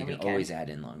rides on the weekend. But you can always add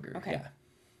in longer. Okay. Yeah.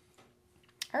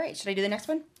 All right. Should I do the next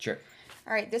one? Sure.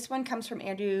 All right. This one comes from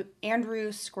Andrew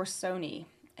Scorsoni,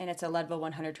 and it's a Leadville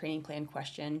 100 training plan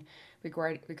question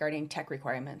regarding tech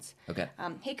requirements. Okay.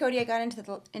 Hey, Cody, I got into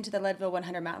the Leadville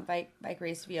 100 mountain bike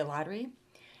race via lottery,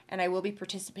 and I will be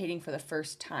participating for the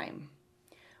first time.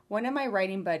 One of my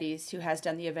riding buddies who has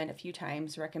done the event a few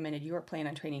times recommended your plan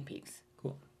on Training Peaks.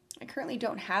 Cool. I currently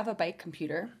don't have a bike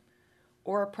computer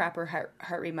or a proper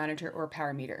heart rate monitor or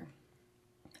power meter.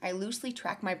 I loosely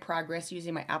track my progress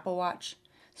using my Apple Watch,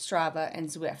 Strava, and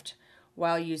Zwift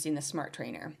while using the Smart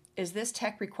Trainer. Is this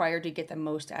tech required to get the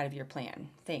most out of your plan?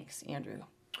 Thanks, Andrew.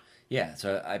 Yeah,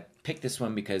 so I picked this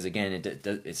one because, again,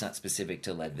 it's not specific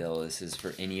to Leadville. This is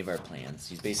for any of our plans.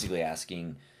 He's basically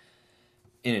asking,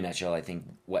 in a nutshell, I think,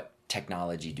 what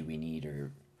technology do we need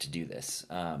to do this?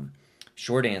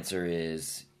 Short answer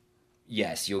is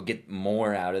yes, you'll get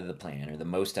more out of the plan, or the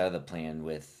most out of the plan,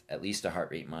 with at least a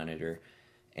heart rate monitor.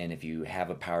 And if you have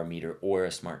a power meter or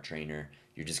a smart trainer,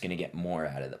 you're just going to get more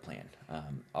out of the plan.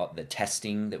 The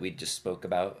testing that we just spoke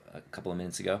about a couple of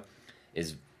minutes ago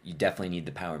is you definitely need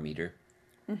the power meter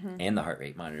and the heart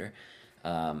rate monitor.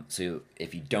 So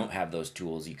if you don't have those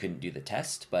tools, you couldn't do the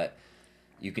test, but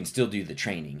you can still do the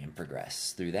training and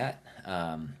progress through that.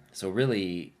 So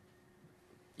really,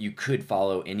 you could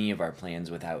follow any of our plans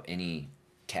without any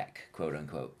tech, quote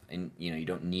unquote. And you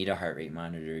don't need a heart rate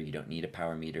monitor, you don't need a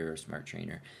power meter or smart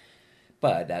trainer.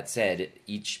 But that said,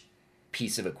 each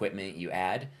piece of equipment you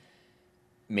add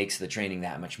makes the training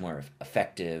that much more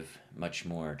effective, much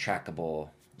more trackable.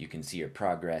 You can see your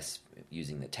progress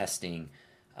using the testing.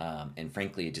 And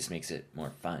frankly, it just makes it more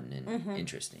fun and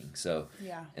interesting. So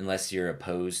unless you're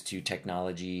opposed to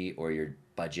technology or your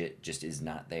budget just is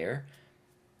not there,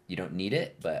 you don't need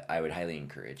it, but I would highly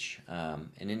encourage. And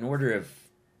in order of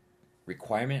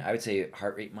requirement, I would say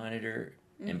heart rate monitor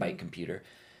and bike computer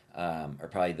are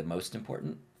probably the most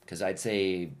important, because I'd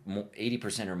say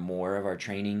 80% or more of our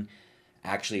training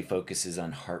actually focuses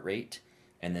on heart rate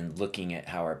and then looking at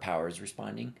how our power is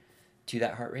responding to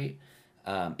that heart rate,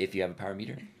 if you have a power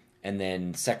meter. And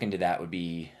then second to that would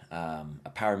be a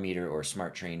power meter or a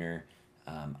smart trainer.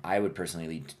 I would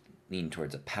personally lean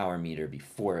towards a power meter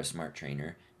before a smart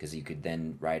trainer, because you could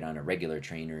then ride on a regular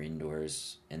trainer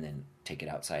indoors and then take it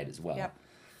outside as well. Yep.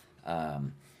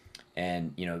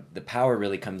 And the power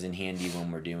really comes in handy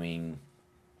when we're doing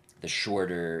the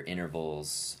shorter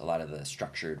intervals, a lot of the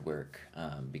structured work,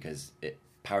 because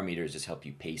power meters just help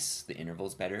you pace the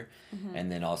intervals better.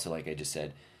 And then also, like I just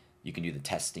said, you can do the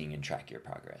testing and track your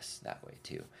progress that way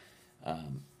too.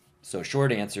 So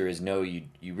short answer is no,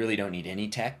 you really don't need any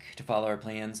tech to follow our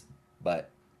plans, but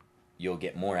you'll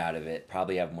get more out of it,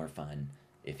 probably have more fun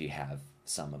if you have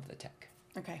some of the tech.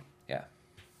 Okay. Yeah.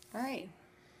 All right.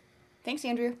 Thanks,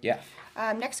 Andrew. Yeah.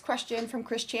 Next question from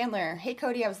Chris Chandler. Hey,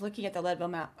 Cody, I was looking at the Leadville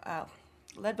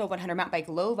 100 mountain bike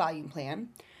low volume plan.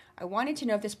 I wanted to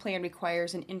know if this plan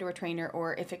requires an indoor trainer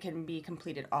or if it can be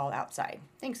completed all outside.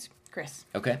 Thanks, Chris.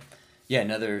 Okay. Yeah,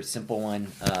 another simple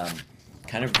one.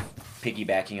 Kind of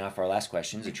piggybacking off our last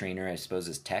questions, a trainer, I suppose,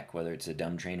 is tech, whether it's a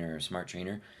dumb trainer or a smart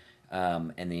trainer.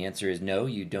 And the answer is no,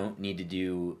 you don't need to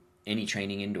do any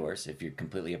training indoors if you're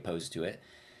completely opposed to it.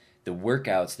 The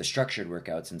workouts, the structured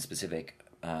workouts in specific,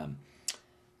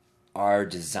 are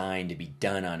designed to be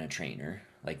done on a trainer.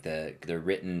 Like they're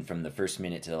written from the first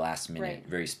minute to the last minute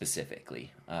very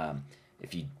specifically.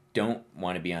 If you don't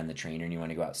want to be on the trainer and you want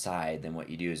to go outside, then what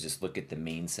you do is just look at the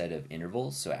main set of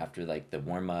intervals. So after like the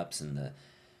warm-ups and the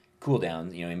cool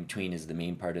downs, in between is the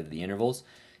main part of the intervals.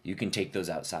 You can take those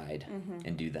outside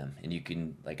and do them. And you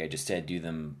can, like I just said, do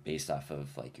them based off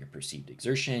of like your perceived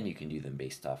exertion. You can do them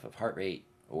based off of heart rate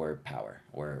or power,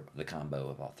 or the combo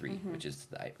of all three, which is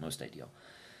the most ideal.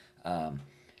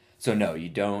 So no, you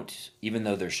don't, even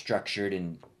though they're structured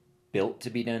and built to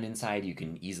be done inside, you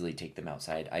can easily take them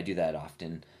outside. I do that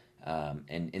often.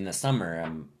 And in the summer,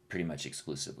 I'm pretty much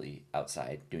exclusively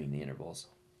outside doing the intervals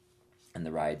and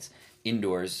the rides.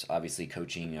 Indoors, obviously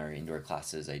coaching our indoor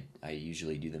classes, I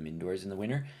usually do them indoors in the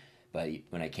winter, but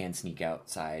when I can sneak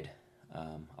outside,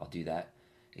 I'll do that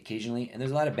occasionally. And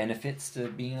there's a lot of benefits to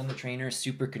being on the trainer.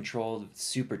 Super controlled,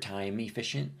 super time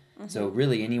efficient. So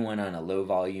really anyone on a low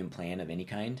volume plan of any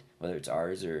kind, whether it's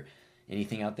ours or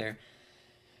anything out there,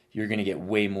 you're going to get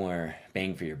way more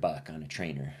bang for your buck on a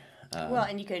trainer. Well,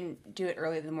 and you can do it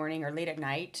early in the morning or late at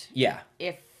night. Yeah.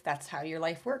 If if that's how your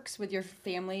life works with your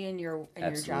family and your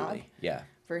job. Yeah.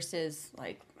 Versus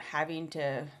like having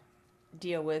to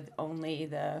deal with only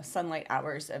the sunlight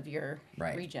hours of your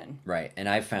region. Right. And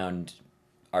I found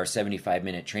our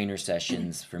 75-minute trainer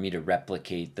sessions, for me to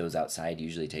replicate those outside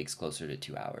usually takes closer to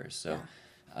 2 hours. So,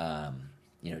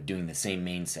 doing the same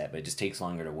main set, but it just takes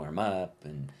longer to warm up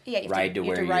and ride to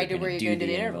where you're going to do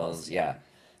the intervals. Yeah.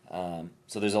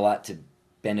 So there's a lot to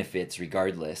benefits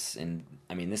regardless. And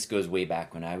I mean, this goes way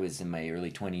back when I was in my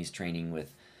early 20s training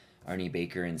with Arnie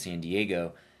Baker in San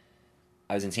Diego.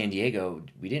 I was in San Diego.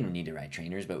 We didn't need to ride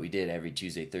trainers, but we did every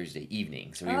Tuesday, Thursday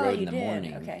evening. So we rode in the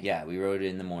morning. Okay. Yeah, we rode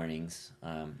in the mornings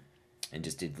and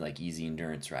just did like easy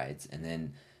endurance rides, and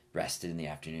then rested in the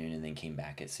afternoon, and then came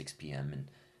back at 6 p.m. and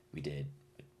we did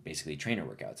basically trainer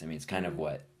workouts. I mean, it's kind of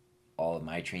what all of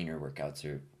my trainer workouts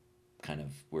are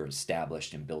were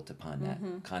established and built upon that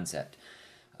concept.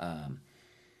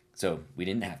 So we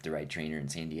didn't have to ride trainer in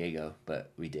San Diego,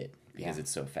 but we did. Because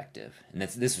it's so effective. And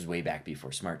this was way back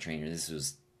before Smart Trainer. This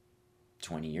was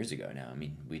 20 years ago now. I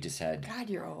mean, we just had... God,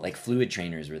 you're old. Like, fluid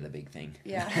trainers were the big thing.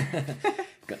 Yeah.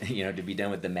 To be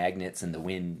done with the magnets and the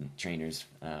wind trainers.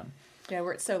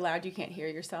 Where it's so loud you can't hear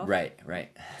yourself. Right.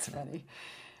 That's funny.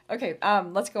 Okay,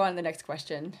 let's go on to the next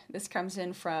question. This comes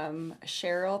in from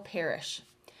Cheryl Parrish.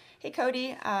 Hey,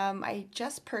 Cody. I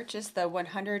just purchased the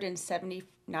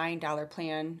 $179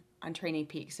 plan on Training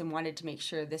Peaks and wanted to make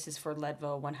sure this is for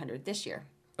Leadville 100 this year.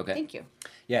 Okay. Thank you.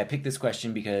 Yeah, I picked this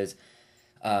question because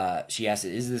she asked,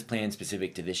 is this plan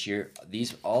specific to this year?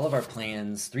 All of our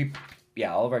plans,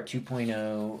 all of our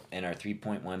 2.0 and our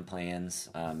 3.1 plans,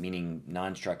 meaning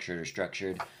non-structured or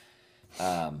structured,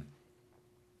 are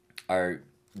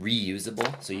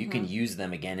reusable. So you can use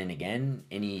them again and again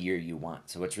any year you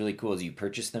want. So what's really cool is you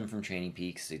purchase them from Training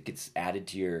Peaks. It gets added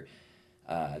to your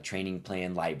training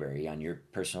plan library on your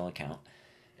personal account,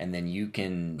 and then you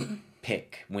can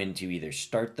pick when to either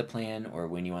start the plan or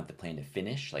when you want the plan to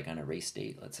finish, like on a race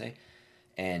date, let's say,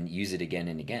 and use it again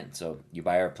and again. So you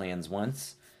buy our plans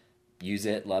once, use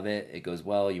it, love it, it goes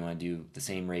well, you want to do the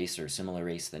same race or similar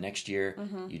race the next year,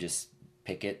 you just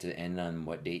pick it to end on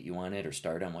what date you want it or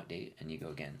start on what date, and you go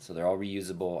again. So they're all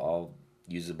reusable, all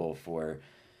usable for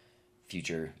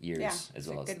future years as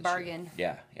well as good bargain.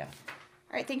 Year. Yeah.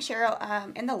 All right, thanks, Cheryl.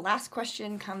 And the last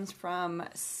question comes from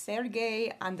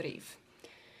Sergey Andreev.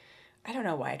 I don't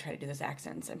know why I try to do those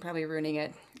accents. I'm probably ruining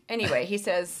it. Anyway, he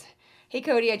says, hey,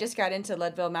 Cody, I just got into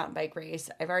Leadville mountain bike race.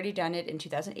 I've already done it in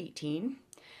 2018.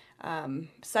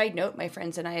 Side note, my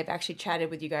friends and I have actually chatted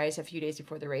with you guys a few days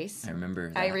before the race. I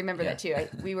remember that too.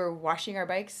 We were washing our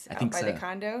bikes out by the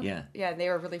condo. Yeah. Yeah, they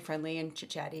were really friendly and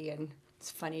chit-chatty, and it's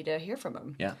funny to hear from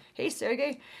them. Yeah. Hey,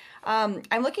 Sergey. I'm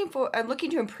looking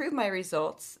to improve my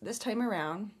results this time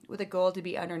around with a goal to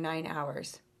be under 9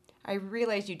 hours. I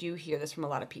realize you do hear this from a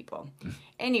lot of people.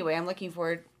 Anyway, I'm looking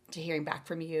forward to hearing back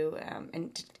from you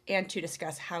and to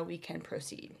discuss how we can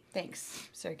proceed. Thanks,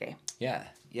 Sergey. Yeah.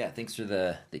 Thanks for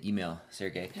the email,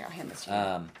 Sergey. Here, I'll hand this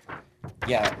to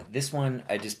you. This one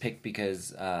I just picked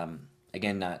because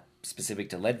again, not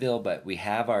specific to Leadville, but we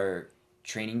have our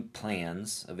training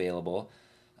plans available.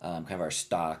 Kind of our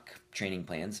stock training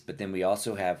plans, but then we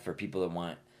also have, for people that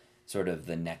want sort of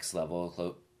the next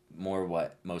level, more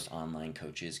what most online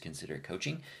coaches consider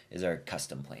coaching, is our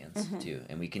custom plans too,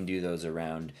 and we can do those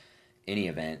around any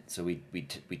event. So we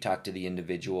talk to the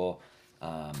individual,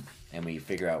 and we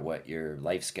figure out what your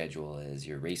life schedule is,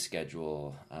 your race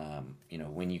schedule,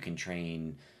 when you can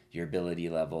train, your ability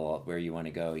level, where you want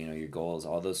to go, your goals,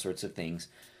 all those sorts of things.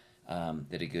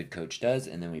 That a good coach does,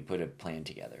 and then we put a plan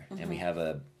together. And we have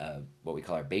a what we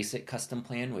call our basic custom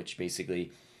plan, which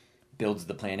basically builds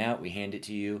the plan out. We hand it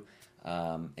to you,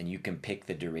 and you can pick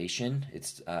the duration.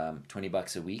 It's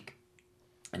 $20 a week,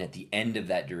 and at the end of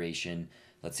that duration,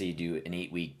 let's say you do an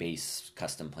 8-week base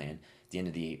custom plan. At the end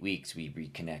of the 8 weeks, we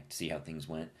reconnect, see how things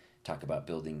went, talk about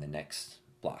building the next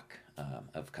block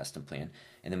of custom plan,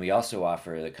 and then we also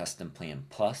offer the custom plan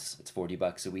plus. It's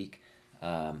 $40 a week.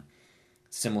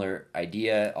 Similar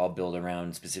idea, all built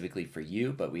around specifically for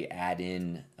you, but we add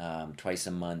in twice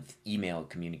a month email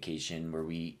communication where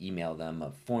we email them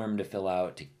a form to fill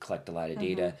out to collect a lot of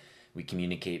data. We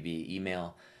communicate via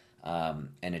email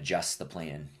and adjust the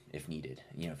plan if needed.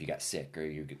 If you got sick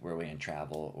or we're away on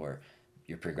travel or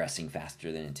you're progressing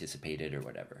faster than anticipated or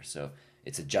whatever. So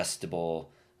it's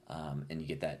adjustable, and you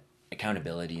get that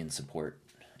accountability and support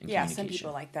and communication. Some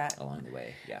people like that. Along the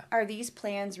way, yeah. Are these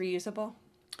plans reusable?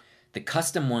 The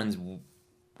custom ones,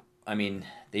 I mean,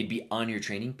 they'd be on your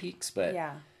Training Peaks, but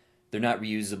they're not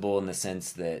reusable in the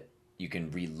sense that you can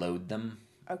reload them.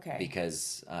 Okay.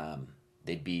 Because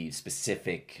they'd be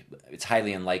specific. It's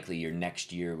highly unlikely your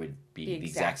next year would be the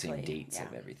exact same dates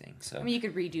of everything. So I mean, you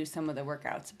could redo some of the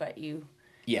workouts, but you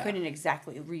couldn't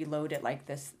exactly reload it like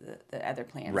the other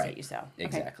plans that you sell.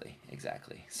 Exactly.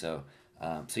 So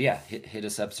hit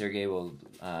us up, Sergey. We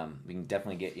can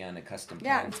definitely get you on a custom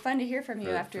plan. Yeah, it's fun to hear from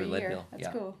you after a year. Leadville. That's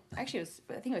cool. Actually,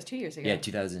 I think it was 2 years ago. Yeah,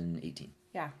 2018.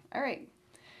 Yeah. All right.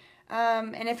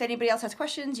 And if anybody else has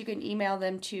questions, you can email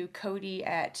them to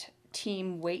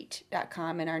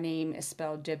Cody@teamweight.com, and our name is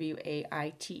spelled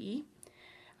WAITE.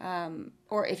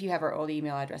 Or if you have our old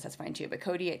email address, that's fine too. But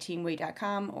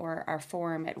Cody@teamweight.com or our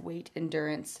forum at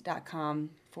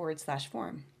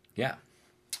weightendurance.com/forum. Yeah.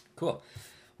 Cool.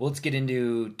 Well, let's get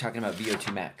into talking about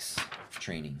VO2 max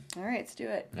training. All right, let's do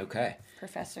it. Okay.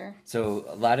 Professor. So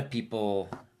a lot of people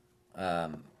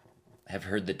have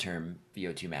heard the term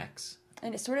VO2 max.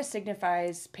 And it sort of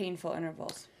signifies painful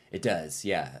intervals. It does,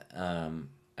 yeah. I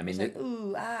mean,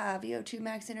 VO2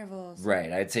 max intervals.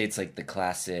 Right. I'd say it's like the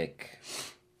classic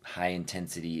high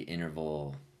intensity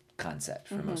interval concept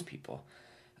for most people.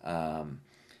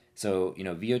 So,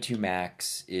 VO2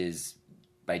 max is,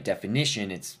 by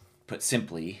definition, it's put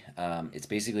simply, it's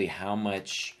basically how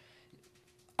much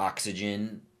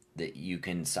oxygen that you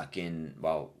can suck in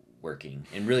while working.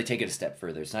 And really take it a step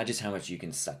further. It's not just how much you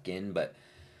can suck in, but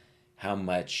how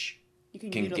much you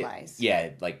can utilize.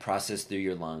 Like processed through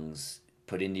your lungs,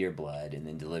 put into your blood, and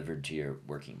then delivered to your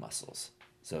working muscles.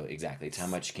 So exactly, it's how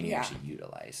much can you actually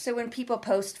utilize. So when people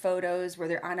post photos where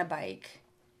they're on a bike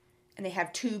and they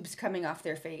have tubes coming off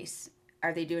their face,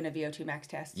 are they doing a VO2 max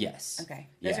test? Yes. Okay.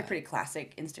 Those are pretty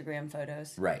classic Instagram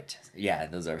photos. Right. Yeah,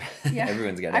 those are.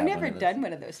 Everyone's got to have I've never done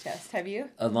one of those tests. Have you?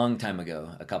 A long time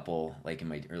ago, a couple, like in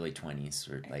my early 20s,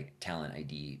 or like talent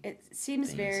ID. It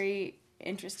seems very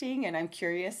interesting, and I'm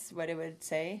curious what it would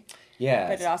say. Yeah.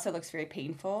 But it also looks very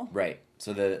painful. Right.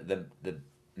 So the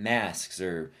masks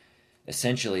are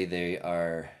essentially, they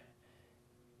are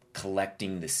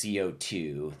collecting the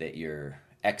CO2 that you're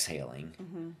exhaling,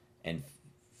 and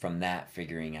from that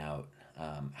figuring out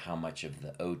how much of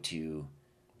the O2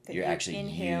 that you're actually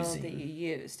using. That you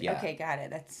used. Yeah. Okay, got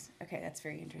it. That's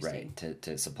very interesting. Right,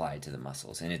 to supply to the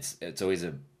muscles. And it's always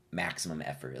a maximum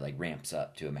effort. It like ramps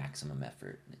up to a maximum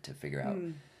effort to figure out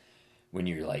when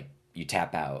you're like, you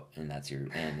tap out and that's your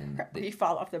end. And you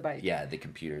fall off the bike. Yeah, the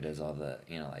computer does all the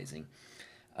analyzing.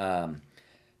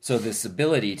 So this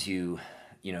ability to,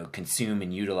 consume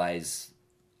and utilize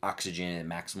oxygen at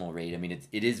maximal rate, I mean,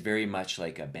 it is very much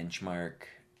like a benchmark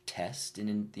test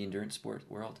in the endurance sport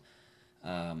world.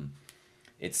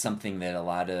 It's something that a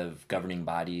lot of governing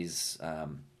bodies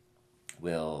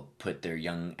will put their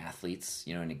young athletes,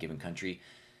 in a given country,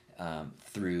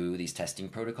 through these testing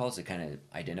protocols to kind of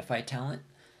identify talent.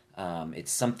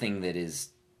 It's something that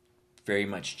is very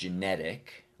much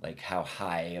genetic, like how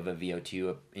high of a VO2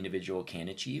 an individual can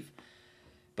achieve,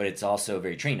 but it's also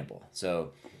very trainable.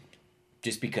 So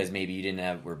just because maybe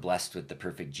you were blessed with the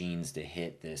perfect genes to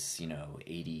hit this,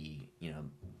 80,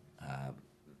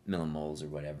 millimoles or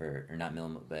whatever, or not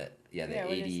millimoles, but the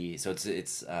 80. So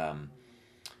it's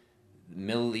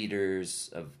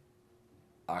milliliters of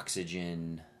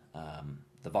oxygen,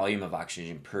 the volume of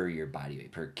oxygen per your body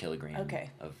weight, per kilogram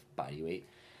of body weight.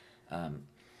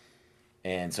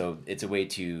 And so it's a way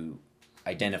to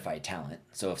identify talent.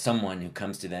 So if someone who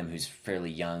comes to them who's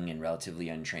fairly young and relatively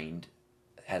untrained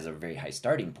has a very high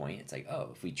starting point, it's like, oh,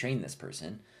 if we train this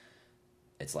person,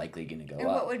 it's likely going to go up. And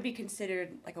what would be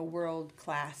considered like a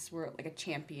world-class, like a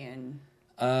champion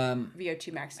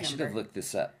VO2 max number? I should have looked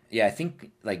this up. Yeah, I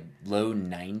think like low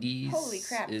 90s. Holy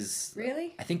crap. Is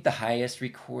really? I think the highest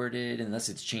recorded, unless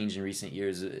it's changed in recent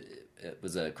years, it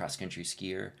was a cross-country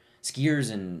skier. Skiers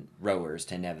and rowers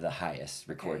tend to have the highest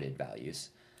recorded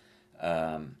values.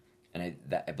 And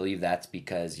I believe that's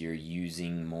because you're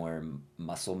using more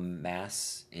muscle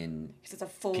mass in because it's a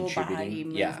full body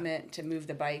movement to move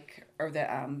the bike or the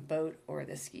boat or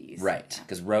the skis. Right,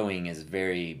 because rowing is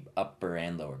very upper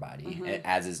and lower body,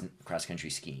 as is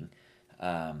cross-country skiing.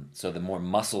 So the more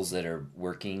muscles that are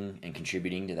working and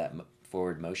contributing to that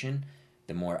forward motion,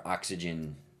 the more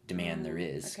oxygen demand there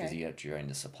is, because you're trying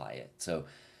to supply it. So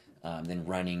then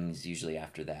running's usually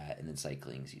after that, and then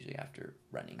cycling's usually after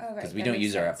running, because we don't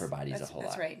use our upper bodies a whole lot.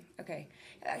 That's right. Okay.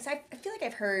 So I feel like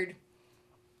I've heard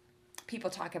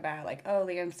people talk about like, oh,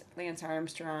 Lance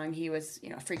Armstrong, he was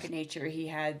a freak of nature. He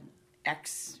had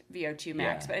X VO2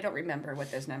 max, but I don't remember what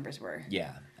those numbers were.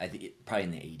 Yeah, I think probably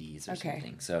in the 80s or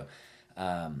something. So,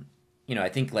 I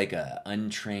think like a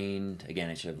untrained,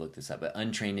 again, I should have looked this up, but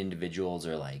untrained individuals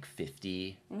are like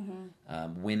 50.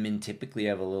 Women typically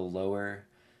have a little lower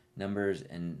numbers,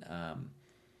 and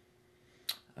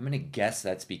I'm gonna guess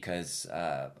that's because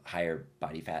higher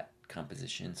body fat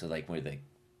composition. So like where the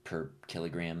per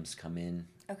kilograms come in,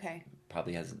 Okay.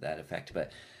 probably has that effect.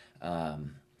 But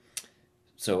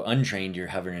so untrained, you're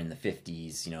hovering in the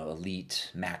 50s. You know,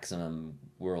 elite maximum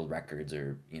world records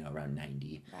are around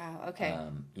 90. Wow. Okay.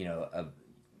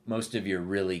 Most of your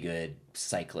really good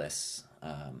cyclists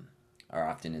are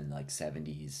often in like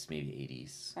 70s, maybe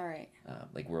 80s. All right.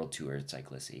 Like world tour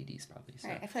cyclists, 80s probably. So.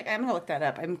 All right. I feel like I'm gonna look that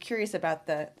up. I'm curious about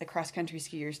the cross country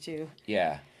skiers too.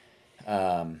 Yeah.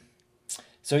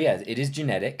 So yeah, it is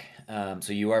genetic.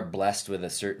 So you are blessed with a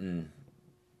certain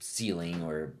ceiling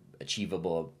or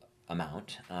achievable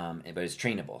amount, but it's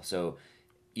trainable. So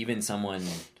even someone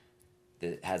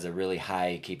that has a really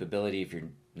high capability, if you're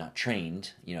not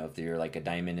trained, if you're like a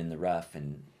diamond in the rough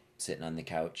and sitting on the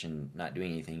couch and not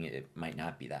doing anything, it might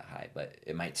not be that high, but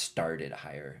it might start at a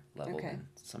higher level than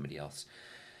somebody else.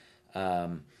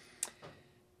 So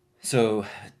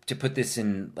to put this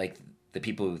in like the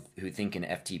people who think in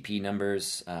FTP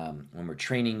numbers, when we're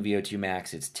training VO2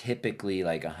 max, it's typically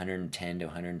like 110 to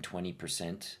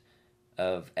 120%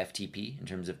 of FTP in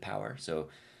terms of power. So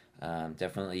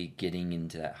definitely getting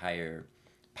into that higher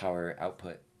power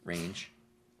output range.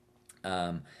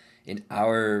 In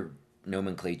our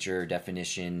nomenclature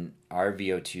definition, our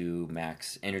VO2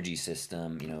 max energy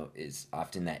system, is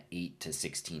often that 8 to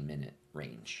 16 minute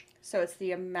range. So it's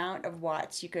the amount of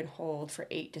watts you could hold for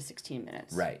 8 to 16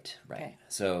 minutes. Right. Okay.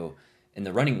 So in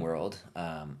the running world,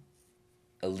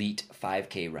 elite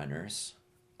 5K runners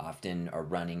often are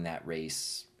running that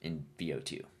race in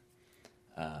VO2.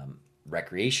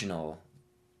 Recreational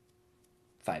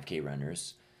 5K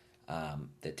runners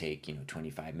that take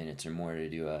 25 minutes or more to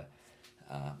do a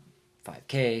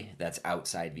 5K, that's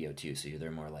outside VO2, so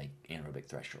they're more like anaerobic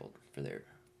threshold for their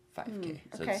 5K.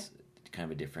 So it's kind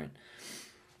of a different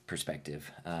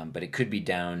perspective, but it could be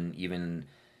down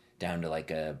to like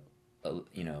a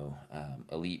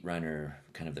elite runner,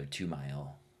 kind of their 2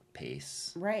 mile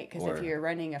pace. Right, because if you're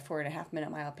running a 4.5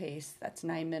 minute mile pace, that's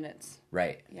 9 minutes.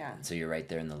 Right. Yeah. So you're right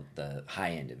there in the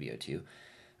high end of VO2,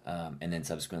 and then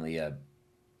subsequently a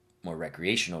more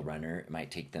recreational runner, it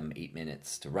might take them 8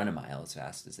 minutes to run a mile as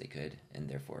fast as they could, and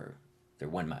therefore their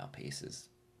 1 mile pace is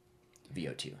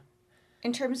VO2.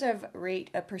 In terms of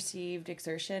rate of perceived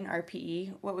exertion,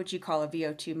 RPE, what would you call a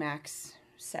VO2 max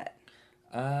set?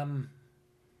 Probably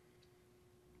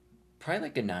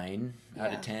like a 9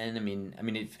 out of 10. I mean,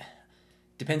 it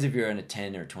depends if you're on a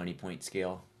 10 or 20 point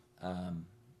scale.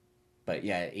 But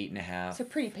yeah, 8.5. So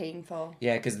pretty painful.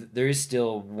 Yeah, because there is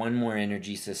still one more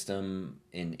energy system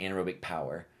in anaerobic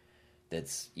power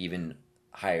that's even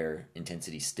higher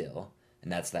intensity still,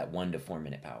 and that's that 1 to 4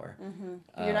 minute power. Mm-hmm.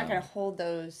 You're not going to hold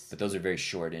those. But those are very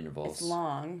short intervals. It's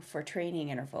long for training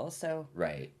intervals, so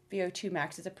right. VO2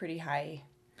 max is a pretty high.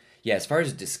 Yeah, as far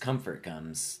as discomfort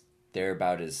comes, they're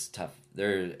about as tough.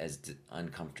 They're as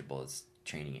uncomfortable as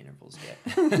training intervals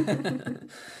get.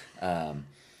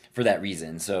 For that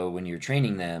reason. So when you're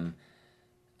training them,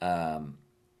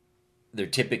 they're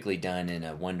typically done in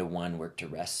a 1-to-1 work to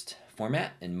rest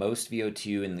format. And most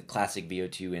VO2 and the classic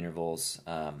VO2 intervals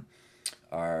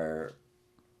are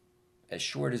as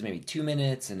short as maybe 2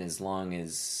 minutes and as long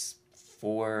as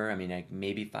 4. I mean, like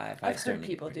maybe 5. I've heard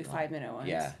people do 5 minute ones.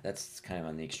 Yeah, that's kind of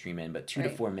on the extreme end, but 2 to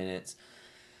 4 minutes.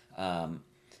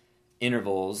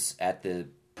 Intervals at the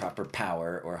proper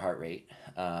power or heart rate.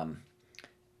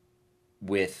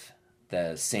 With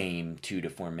the same 2 to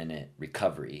 4 minute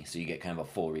recovery. So you get kind of a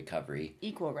full recovery.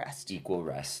 Equal rest.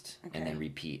 Okay. And then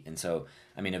repeat. And so,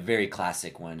 I mean, a very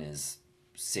classic one is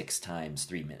 6 times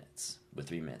 3 minutes with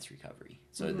 3 minutes recovery.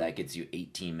 So that gets you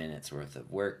 18 minutes worth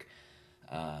of work.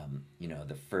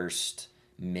 The first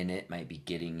minute might be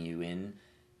getting you in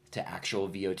to actual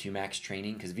VO2 max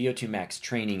training, because VO2 max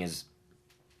training is,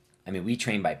 we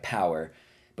train by power,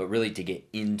 but really to get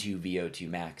into VO2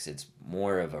 max, it's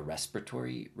more of a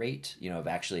respiratory rate, of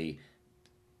actually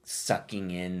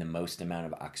sucking in the most amount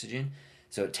of oxygen.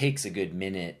 So it takes a good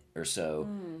minute or so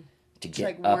to get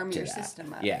like up warm to your that.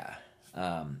 System up. Yeah.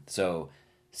 So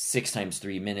 6 times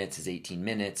 3 minutes is 18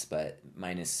 minutes, but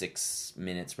minus 6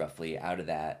 minutes roughly out of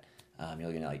that, you're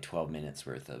looking at like 12 minutes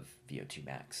worth of VO2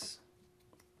 max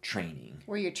training.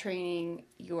 Where you're training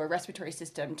your respiratory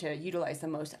system to utilize the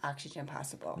most oxygen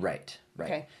possible. Right.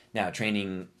 Okay. Now,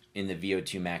 training in the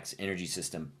VO2 max energy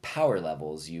system power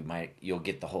levels, you'll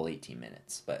get the whole 18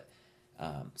 minutes. But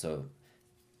so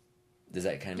does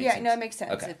that kind of make sense? Yeah, no, it makes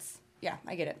sense. Okay.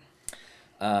 I get it.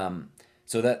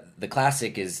 So that the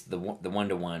classic is the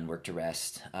 1-to-1 work to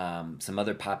rest. Some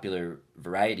other popular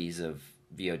varieties of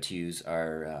VO2s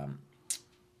are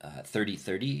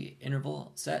 30-30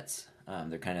 interval sets.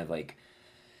 They're kind of like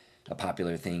a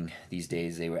popular thing these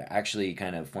days. They were actually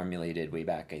kind of formulated way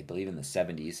back, I believe, in the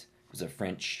 70s. It was a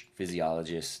French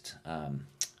physiologist.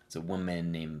 It's a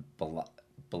woman named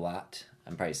Ballat.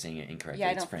 I'm probably saying it incorrectly.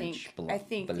 Yeah, it's French. I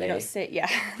think Ballet. you don't say, yeah,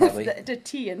 Probably. the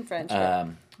T in French.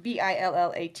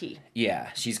 Billat.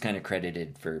 Yeah, she's kind of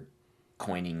credited for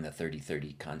coining the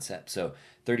 30-30 concept. So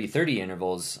 30-30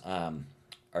 intervals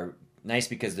are nice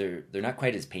because they're not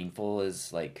quite as painful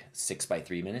as like 6 by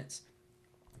 3 minutes.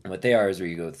 And what they are is where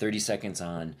you go 30 seconds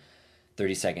on,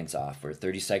 30 seconds off, where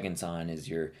 30 seconds on is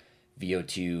your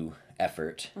VO2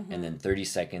 effort, and then 30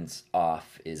 seconds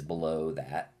off is below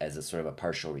that as a sort of a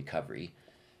partial recovery.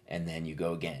 And then you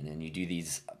go again, and you do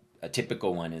these. A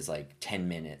typical one is like 10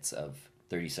 minutes of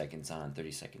 30 seconds on,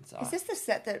 30 seconds off. Is this the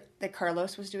set that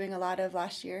Carlos was doing a lot of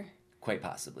last year? Quite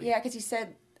possibly. Yeah, because he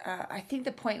said, I think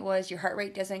the point was your heart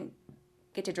rate doesn't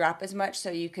get to drop as much, so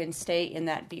you can stay in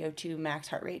that VO2 max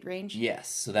heart rate range. Yes,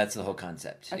 so that's the whole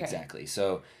concept. Okay. Exactly.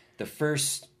 So the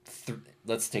first,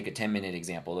 let's take a 10-minute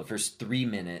example. The first 3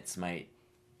 minutes might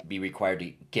be required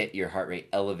to get your heart rate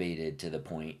elevated to the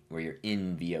point where you're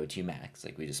in VO2 max,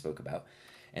 like we just spoke about.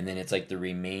 And then it's like the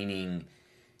remaining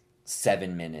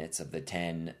 7 minutes of the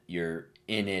 10, you're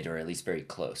in it or at least very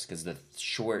close. Because the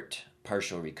short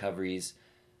partial recoveries,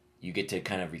 you get to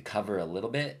kind of recover a little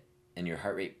bit and your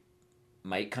heart rate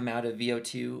might come out of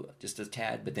VO2 just a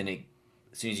tad, but then as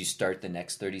soon as you start the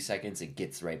next 30 seconds, it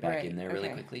gets right back in there really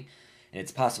quickly. And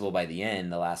it's possible by the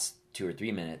end, the last 2 or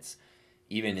 3 minutes,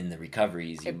 even in the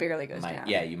recoveries, it barely goes down.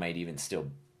 Yeah, you might even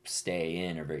still stay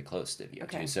in or very close to VO2.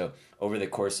 Okay. So over the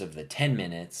course of the 10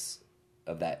 minutes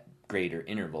of that greater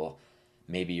interval,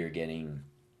 maybe you're getting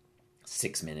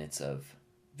 6 minutes of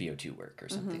VO2 work or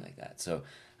something like that. So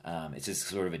it's just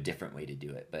sort of a different way to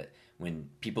do it. But when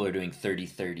people are doing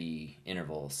 30-30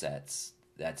 interval sets,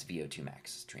 that's VO2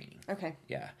 max training. Okay.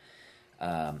 Yeah.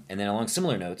 And then along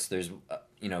similar notes, there's,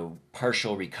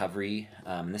 partial recovery.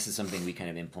 This is something we kind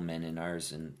of implement in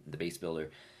ours in the base builder,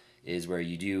 is where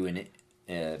you do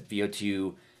a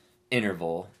VO2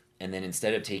 interval, and then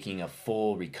instead of taking a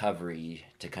full recovery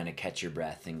to kind of catch your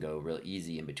breath and go real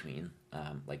easy in between,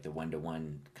 like the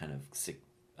 1-to-1 kind of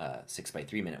 6 by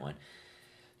 3 minute one,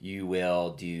 you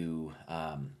will do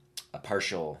a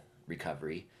partial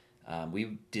recovery.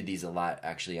 We did these a lot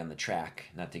actually on the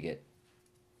track, not to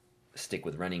stick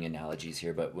with running analogies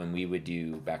here, but when we would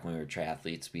do, back when we were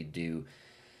triathletes, we'd do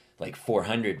like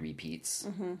 400 repeats,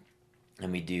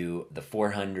 and we do the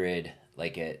 400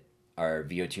 like at our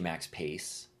VO2 max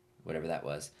pace, whatever that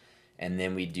was, and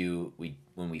then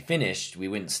when we finished, we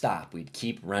wouldn't stop. We'd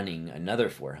keep running another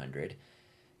 400,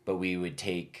 but we would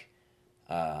take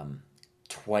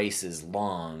twice as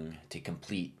long to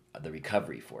complete the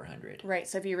recovery 400. Right.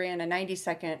 So if you ran a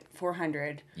 90-second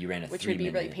 400, you ran which would be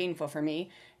really painful for me,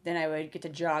 then I would get to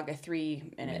jog a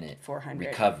 3-minute 400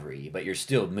 recovery, but you're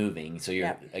still moving. So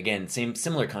you're again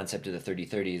similar concept to the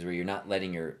 30-30s, where you're not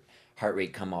letting your heart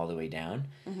rate come all the way down.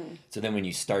 So then when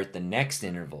you start the next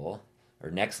interval or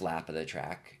next lap of the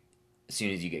track, as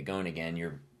soon as you get going again,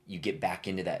 you get back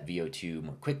into that VO2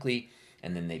 more quickly,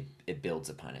 and then it builds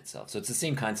upon itself. So it's the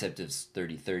same concept as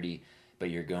 30-30,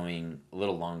 but you're going a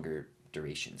little longer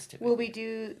durations typically. Will we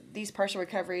do these partial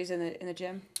recoveries in the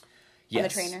gym? Yes, on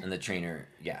the trainer? On the trainer,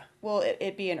 yeah. Will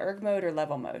it be in erg mode or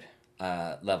level mode?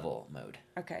 Level mode.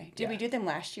 Okay. Did we do them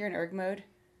last year in erg mode?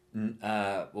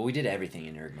 Well, we did everything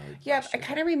in erg mode. Yeah, I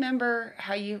kind of remember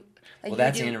how you... Like, well,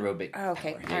 that's anaerobic power.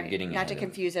 Okay, all right. Getting not to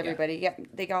confuse everybody. Yeah. Yep,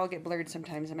 they all get blurred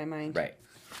sometimes in my mind. Right.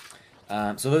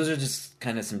 So those are just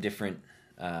kind of some different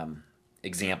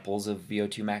examples of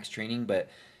VO2 max training, but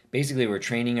basically we're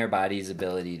training our body's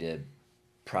ability to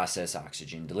process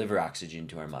oxygen, deliver oxygen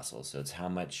to our muscles. So it's how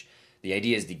much... The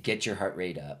idea is to get your heart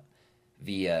rate up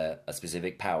via a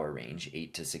specific power range,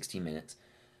 8 to 16 minutes,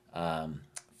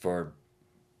 for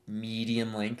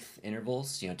medium length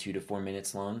intervals, 2 to 4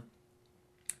 minutes long,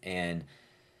 and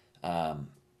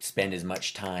spend as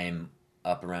much time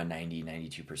up around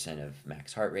 92% of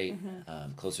max heart rate,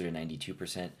 closer to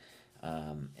 92%,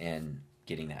 and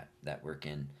getting that work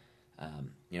in.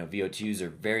 VO2s are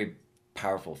very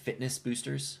powerful fitness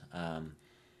boosters.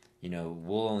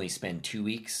 We'll only spend 2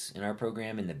 weeks in our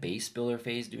program in the base builder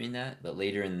phase doing that, but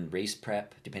later in race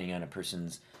prep, depending on a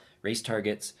person's race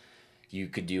targets, you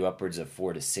could do upwards of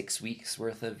 4 to 6 weeks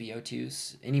worth of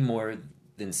VO2s. Any more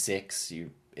than 6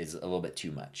 is a little bit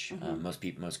too much.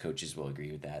 Most coaches will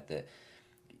agree with that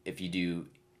if you do,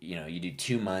 you do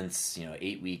 2 months,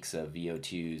 8 weeks of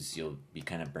VO2s, you'll be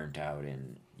kind of burnt out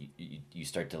and you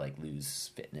start to like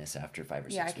lose fitness after 5 or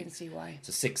 6 weeks. Yeah, I can see why.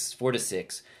 So 4 to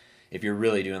 6. If you're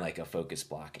really doing like a focus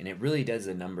block, and it really does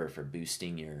a number for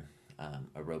boosting your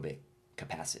aerobic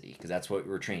capacity, because that's what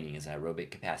we're training is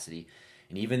aerobic capacity.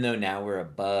 And even though now we're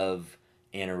above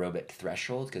anaerobic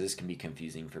threshold, because this can be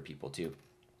confusing for people too,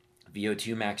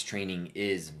 VO2 max training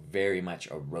is very much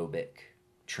aerobic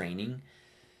training,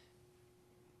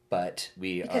 but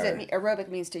aerobic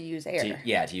means to use air.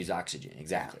 To use oxygen,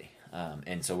 exactly. Yeah.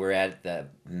 And so we're at the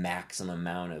maximum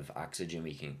amount of oxygen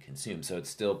we can consume. So it's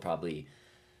still probably,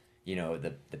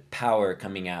 the power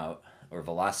coming out or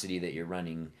velocity that you're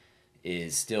running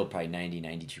is still probably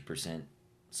 92%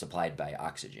 supplied by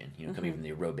oxygen, coming from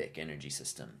the aerobic energy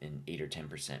system, and 8 or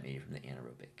 10% maybe from the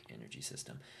anaerobic energy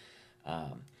system.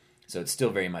 So it's still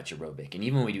very much aerobic. And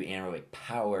even when we do anaerobic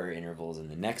power intervals in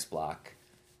the next block,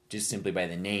 just simply by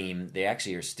the name, they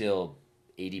actually are still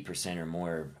 80% or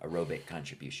more aerobic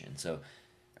contribution. So,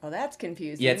 that's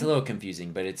confusing. Yeah, it's a little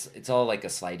confusing, but it's all like a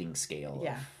sliding scale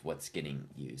of what's getting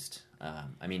used.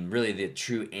 Really, the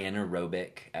true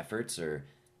anaerobic efforts are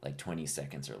like 20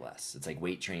 seconds or less. It's like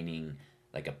weight training,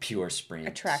 like a pure sprint.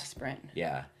 A track sprint.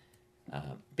 Yeah.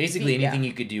 Basically, anything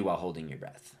you could do while holding your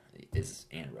breath is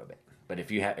anaerobic. But if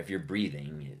you're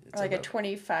breathing, it's like aerobic.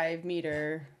 A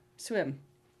 25-meter swim,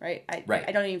 right? Right.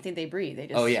 I don't even think they breathe. They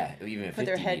just even a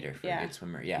 50-meter for a good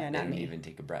swimmer. Yeah, they don't even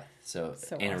take a breath. So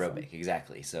anaerobic, awesome.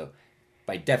 Exactly. So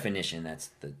by definition, that's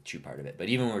the true part of it. But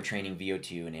even when we're training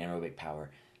VO2 and anaerobic power,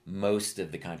 most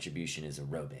of the contribution is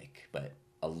aerobic, but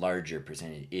a larger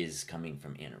percentage is coming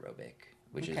from anaerobic,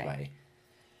 which is why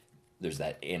there's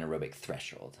that anaerobic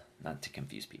threshold. Not to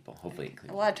confuse people. Hopefully,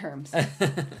 a lot of terms.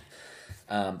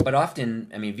 But often,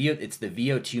 it's the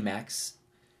VO2 max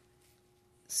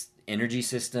energy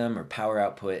system or power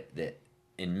output that,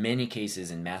 in many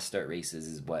cases, in mass start races,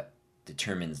 is what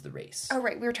determines the race. Oh,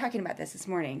 right. We were talking about this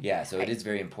morning. Yeah, so it is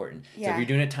very important. Yeah. So if you're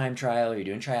doing a time trial or you're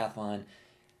doing triathlon,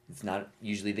 it's not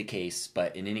usually the case,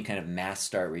 but in any kind of mass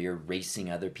start where you're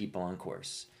racing other people on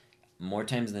course, more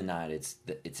times than not, it's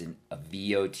a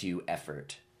VO2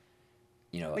 effort.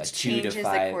 Which a 2 to 5.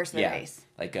 The course of the race.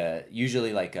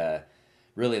 Usually like a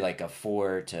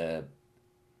 4 to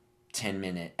 10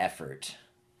 minute effort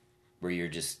where you're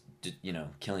just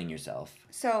killing yourself.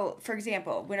 So, for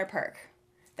example, Winter Park,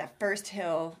 that first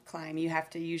hill climb you have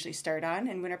to usually start on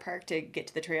in Winter Park to get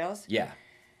to the trails. Yeah,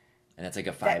 and that's like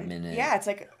a 5 minute. Yeah, it's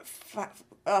like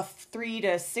 3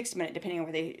 to 6 minute, depending on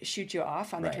where they shoot you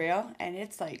off on the trail, and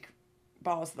it's like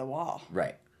balls to the wall.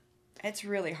 Right. It's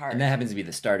really hard. And that happens to be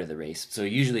the start of the race. So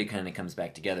usually it kind of comes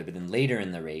back together. But then later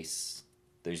in the race,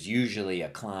 there's usually a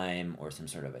climb or some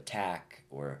sort of attack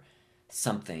or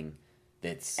something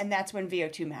that's... And that's when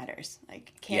VO2 matters.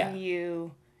 Like, can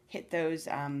you hit those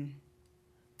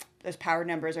power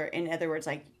numbers, or in other words,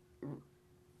 like,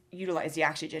 utilize the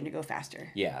oxygen to go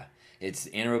faster? Yeah. It's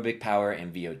anaerobic power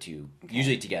and VO2,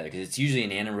 usually together, because it's usually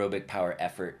an anaerobic power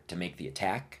effort to make the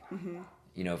attack. Mm-hmm.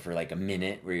 For like a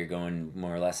minute where you're going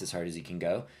more or less as hard as you can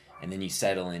go. And then you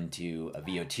settle into a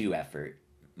VO2 effort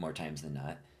more times than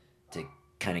not to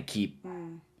kind of keep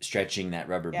stretching that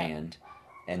rubber band.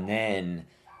 And then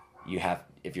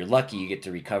if you're lucky, you get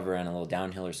to recover on a little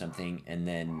downhill or something. And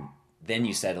then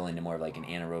you settle into more of like an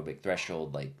anaerobic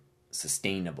threshold, like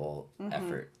sustainable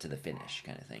effort to the finish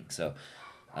kind of thing. So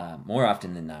more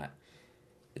often than not,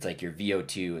 it's like your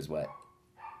VO2 is what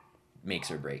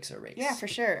makes or breaks a race. Yeah, for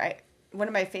sure. One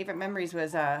of my favorite memories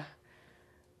was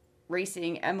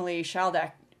racing Emily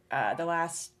Shaldeck the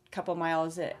last couple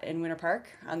miles in Winter Park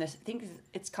on this. I think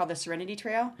it's called the Serenity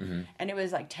Trail, and it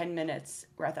was like 10 minutes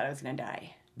where I thought I was going to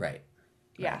die. Right.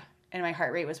 Yeah, and my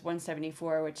heart rate was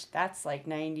 174, which that's like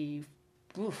 94%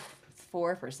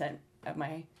 of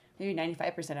my, maybe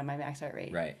 95% of my max heart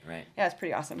rate. Right. Yeah, it's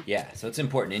pretty awesome. Yeah, so it's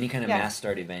important. Any kind of mass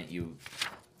start event,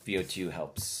 VO2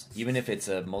 helps. Even if it's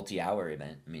a multi-hour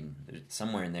event, there's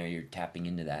somewhere in there you're tapping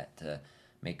into that to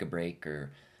make a break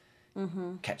or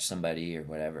catch somebody or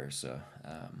whatever. So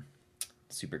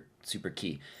super, super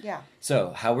key. Yeah.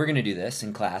 So how we're going to do this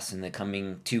in class in the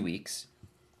coming 2 weeks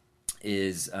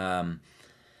is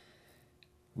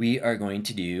we're going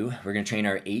to train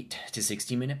our 8 to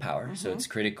 16 minute power. So it's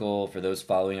critical for those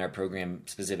following our program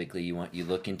specifically. You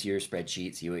look into your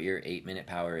spreadsheet, see what your 8 minute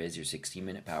power is, your 16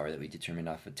 minute power that we determined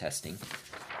off of testing.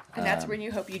 And that's when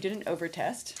you hope you didn't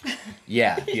over-test.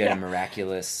 Yeah, if you had a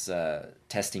miraculous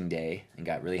testing day and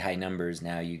got really high numbers,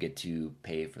 now you get to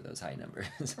pay for those high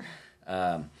numbers.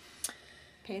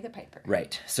 Pay the piper.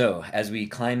 Right. So as we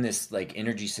climb this like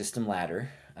energy system ladder,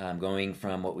 going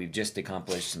from what we've just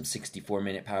accomplished, some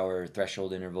 64-minute power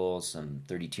threshold intervals, some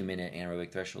 32-minute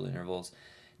anaerobic threshold intervals.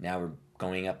 Now we're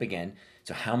going up again.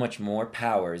 So how much more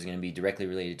power is going to be directly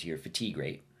related to your fatigue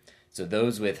rate? So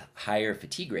those with higher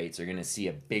fatigue rates are going to see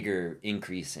a bigger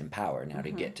increase in power now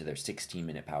to get to their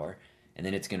 16-minute power. and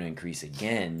then it's going to increase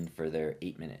again for their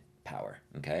 8-minute power.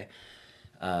 Okay.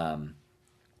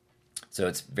 So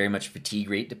it's very much fatigue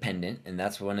rate dependent, and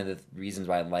that's one of the reasons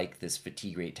why I like this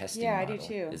fatigue rate testing model. I do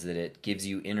too. Is that it gives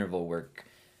you interval work.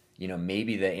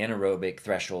 Maybe the anaerobic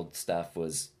threshold stuff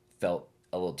felt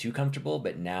a little too comfortable,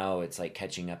 but now it's like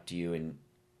catching up to you,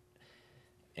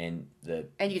 and the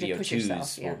you can push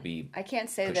yourself. will be. I can't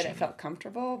say that it felt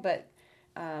comfortable, but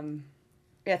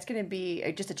it's going to be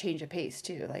just a change of pace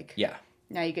too. Like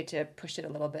now you get to push it a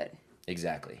little bit.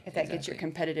 Exactly. If that gets your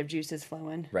competitive juices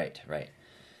flowing. Right.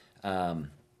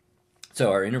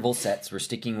 So our interval sets, we're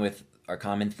sticking with our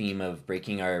common theme of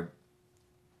breaking our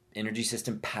energy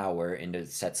system power into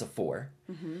sets of 4.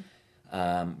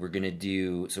 Mm-hmm. We're gonna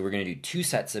do 2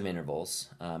 sets of intervals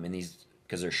in these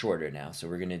because they're shorter now. So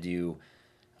we're gonna do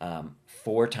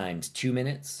 4 times 2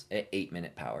 minutes at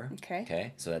 8-minute power.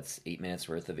 Okay. So that's 8 minutes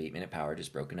worth of 8-minute power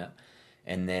just broken up,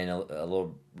 and then a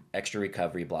little extra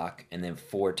recovery block, and then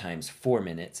 4 times 4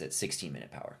 minutes at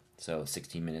 16-minute power. So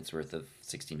 16 minutes worth of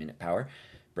 16-minute power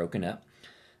broken up.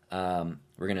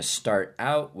 We're going to start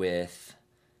out with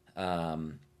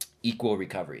equal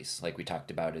recoveries, like we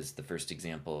talked about as the first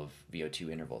example of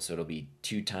VO2 interval. So it'll be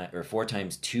 4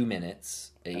 times 2 minutes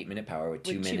at 8-minute power with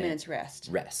 2 minutes rest.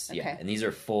 Okay. Yeah, and these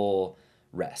are full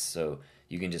rests. So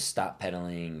you can just stop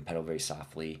pedaling, pedal very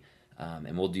softly,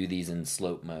 and we'll do these in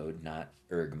slope mode, not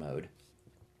erg mode.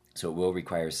 So it will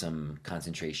require some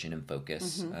concentration and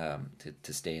focus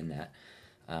to stay in that.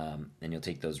 And you'll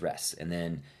take those rests. And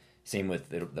then same with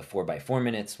the 4x4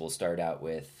 minutes, we'll start out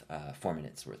with 4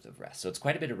 minutes worth of rest. So it's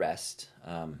quite a bit of rest,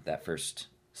 that first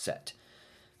set.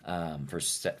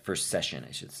 First session,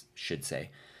 I should say.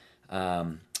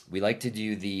 We like to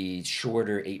do the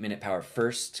shorter 8-minute power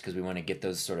first because we want to get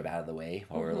those sort of out of the way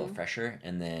while we're a little fresher.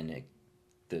 And then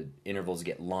the intervals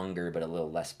get longer but a little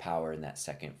less power in that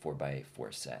second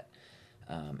 4x4 set,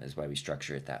 is why we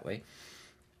structure it that way.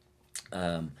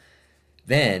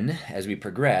 Then as we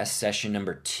progress, session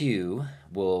number 2,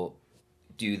 we'll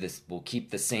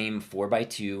keep the same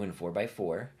 4x2 and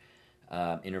 4x4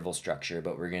 interval structure,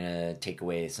 but we're going to take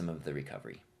away some of the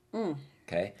recovery.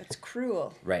 Okay? That's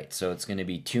cruel. Right. So it's going to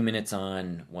be 2 minutes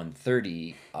on,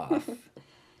 1:30 off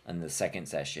on the second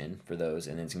session for those,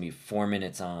 and then it's going to be 4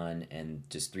 minutes on and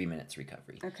just 3 minutes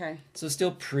recovery. Okay. So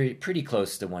still pretty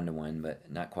close to 1-to-1, but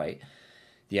not quite.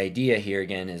 The idea here,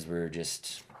 again, is we're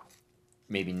just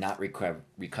maybe not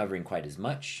recovering quite as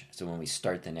much. So when we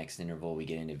start the next interval, we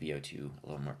get into VO2 a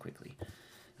little more quickly.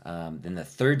 Then the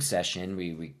third session,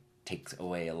 we take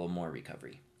away a little more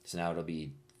recovery. So now it'll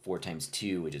be 4 times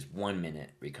 2, which is 1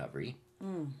 minute recovery.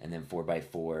 And then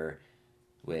 4x4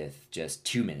 with just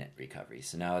 2 minute recovery.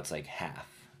 So now it's like half.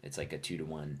 It's like a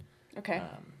 2-to-1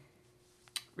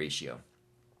 ratio.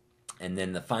 And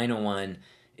then the final one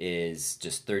is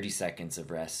just 30 seconds of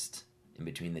rest in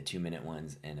between the 2 minute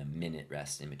ones and a minute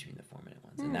rest in between the 4 minute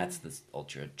ones. And that's the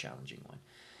ultra challenging one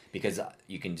because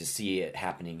you can just see it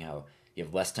happening how you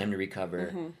have less time to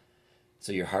recover.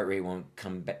 So your heart rate won't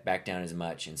come back down as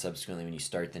much. And subsequently, when you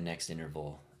start the next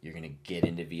interval, you're going to get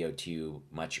into VO2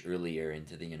 much earlier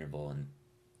into the interval. And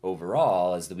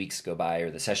overall, as the weeks go by or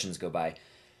the sessions go by,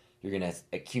 you're going to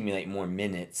accumulate more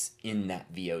minutes in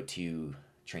that VO2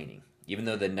 training. Even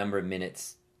though the number of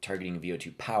minutes targeting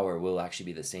VO2 power will actually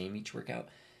be the same each workout,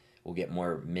 we'll get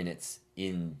more minutes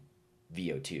in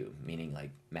VO2, meaning like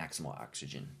maximal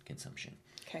oxygen consumption.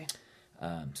 Okay.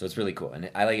 So it's really cool. And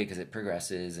I like it because it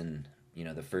progresses and,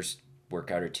 the first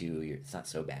workout or two, it's not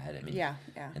so bad. I mean, yeah.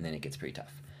 And then it gets pretty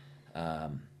tough.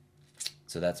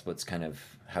 So that's what's kind of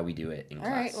how we do it in class.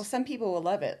 All right. Well, some people will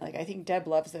love it. Like, I think Deb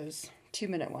loves those 2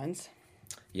 minute ones.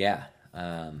 Yeah.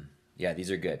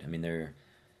 These are good. I mean, they're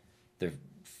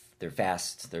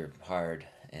fast, they're hard,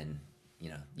 and,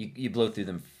 you blow through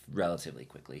them relatively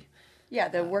quickly. Yeah,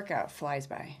 the workout flies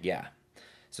by. Yeah.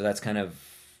 So that's kind of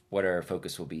what our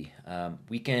focus will be.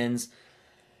 Weekends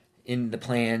in the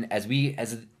plan, as the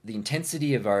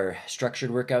intensity of our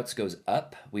structured workouts goes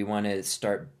up, we want to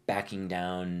start backing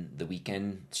down the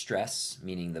weekend stress,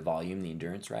 meaning the volume, the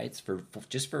endurance rides, for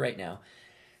right now.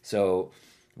 So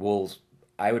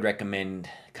I would recommend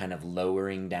kind of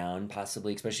lowering down,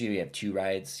 possibly, especially if you have 2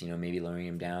 rides, maybe lowering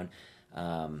them down.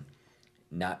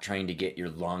 Not trying to get your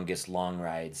longest long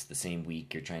rides the same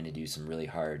week. You're trying to do some really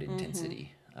hard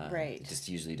intensity. Right. It just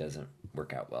usually doesn't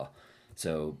work out well.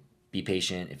 So be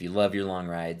patient. If you love your long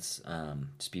rides,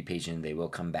 just be patient. They will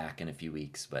come back in a few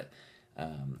weeks, but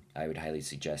I would highly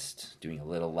suggest doing a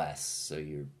little less so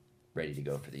you're ready to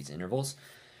go for these intervals.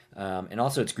 And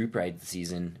also it's group ride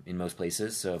season in most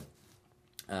places, so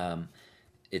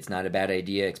it's not a bad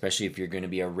idea, especially if you're going to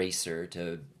be a racer,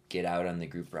 to get out on the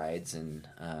group rides and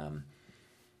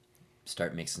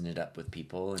start mixing it up with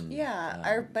people. And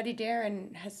our buddy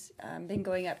Darren has been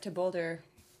going up to Boulder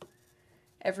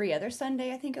every other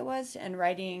Sunday, I think it was, and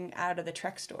riding out of the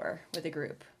Trek store with a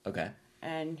group. Okay.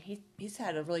 And he's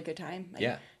had a really good time. Like,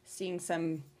 yeah. Seeing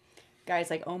some guys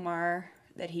like Omar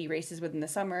that he races with in the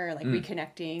summer, like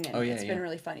reconnecting, and it's been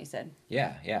really fun, he said.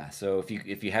 Yeah. So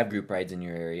if you have group rides in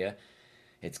your area,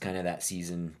 it's kind of that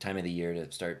time of the year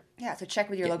to start. Yeah, so check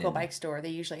with your local bike store. They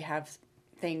usually have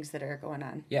things that are going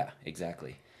on. Yeah,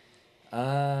 exactly.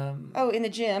 In the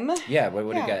gym. Yeah,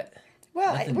 what do you got?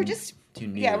 Well, we're just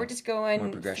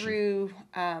going through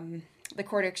the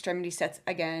quarter extremity sets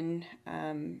again.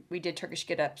 We did Turkish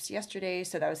get-ups yesterday,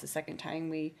 so that was the second time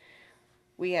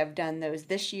we have done those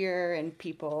this year, and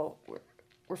people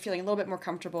were feeling a little bit more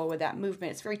comfortable with that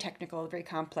movement. It's very technical, very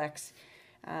complex.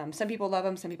 Some people love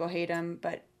them, some people hate them,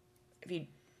 but if you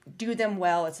do them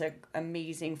well, it's an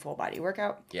amazing full body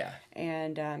workout. Yeah.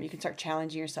 And you can start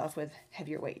challenging yourself with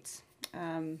heavier weights.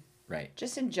 Right.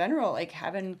 Just in general, like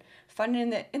having fun in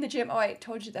the gym. Oh, I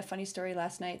told you that funny story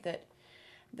last night that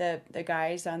the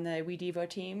guys on the Vo2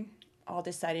 team all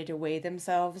decided to weigh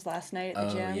themselves last night at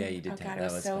the gym. Oh, yeah, you did. Oh, God, it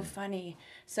was so funny.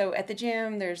 So at the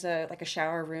gym, there's a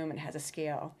shower room and it has a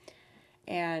scale.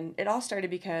 And it all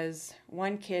started because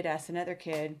one kid asked another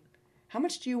kid, "How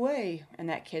much do you weigh?" And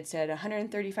that kid said,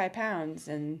 135 pounds.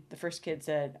 And the first kid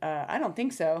said, "I don't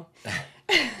think so."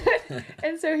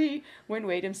 And so he went and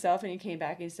weighed himself, and he came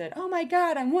back and he said, "Oh my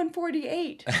God, I'm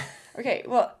 148. Okay,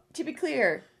 well, to be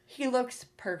clear, he looks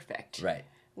perfect. Right.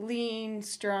 Lean,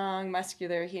 strong,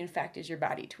 muscular. He, in fact, is your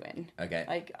body twin. Okay.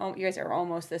 Like, you guys are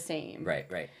almost the same. Right.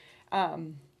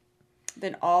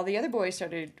 Then all the other boys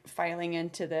started filing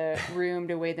into the room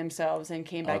to weigh themselves and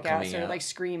came back out, sort of like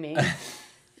screaming.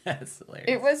 That's hilarious.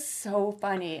 It was so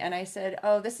funny. And I said,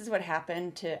 "Oh, this is what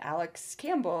happened to Alex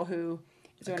Campbell, who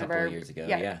is one of our years ago.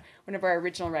 Yeah, one of our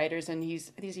original writers, and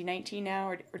is he 19 now,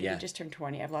 or did he just turn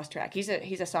 20? I've lost track. He's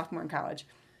a sophomore in college.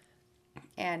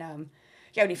 And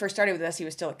when he first started with us, he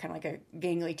was still kind of like a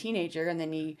gangly teenager, and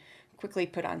then he quickly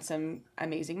put on some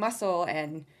amazing muscle,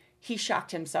 and he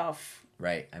shocked himself.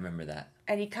 Right, I remember that.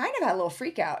 And he kind of had a little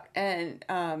freak out, and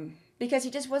because he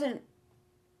just wasn't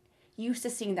used to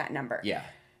seeing that number. Yeah.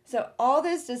 So all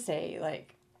this to say,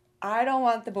 like, I don't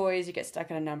want the boys to get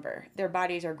stuck in a number. Their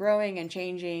bodies are growing and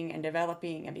changing and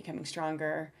developing and becoming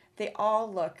stronger. They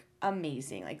all look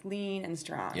amazing, like lean and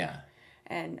strong. Yeah.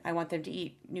 And I want them to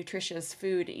eat nutritious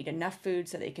food, eat enough food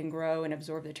so they can grow and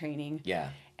absorb the training. Yeah.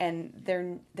 And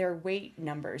their weight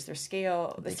numbers, their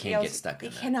scale, they can't get stuck in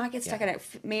it. They cannot get stuck in it,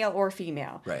 male or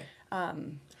female. Right.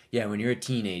 Yeah, when you're a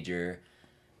teenager,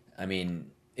 I mean,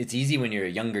 it's easy when you're a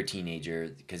younger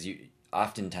teenager because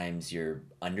oftentimes you're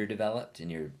underdeveloped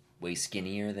and you're way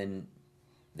skinnier than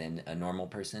a normal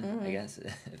person, I guess,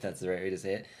 if that's the right way to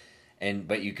say it.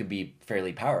 But you could be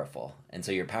fairly powerful, and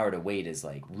so your power to weight is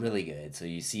like really good. So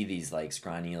you see these like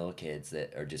scrawny little kids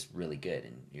that are just really good,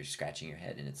 and you're scratching your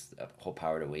head, and it's a whole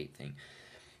power to weight thing.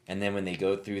 And then when they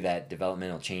go through that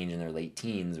developmental change in their late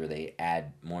teens, where they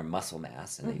add more muscle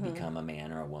mass and they become a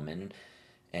man or a woman,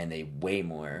 and they weigh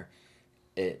more,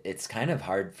 it's kind of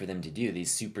hard for them to do.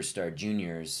 These superstar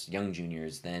juniors, young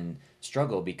juniors, then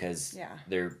struggle because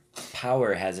their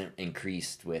power hasn't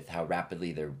increased with how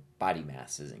rapidly their body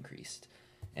mass has increased.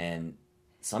 And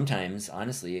sometimes,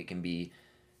 honestly, it can be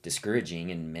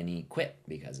discouraging, and many quit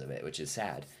because of it, which is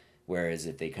sad. Whereas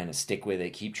if they kind of stick with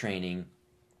it, keep training,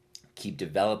 keep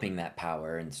developing that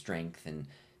power and strength, and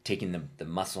taking the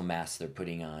muscle mass they're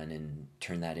putting on and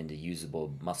turn that into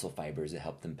usable muscle fibers that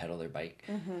help them pedal their bike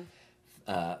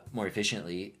more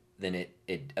efficiently, then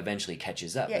it eventually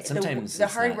catches up. Yeah, but sometimes the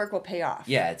hard work will pay off.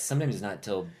 Yeah, sometimes it's not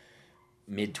till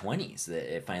mid-20s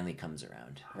that it finally comes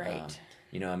around. Right.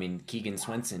 I mean, Keegan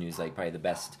Swenson, who's like probably the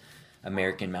best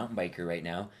American mountain biker right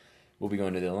now, will be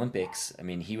going to the Olympics. I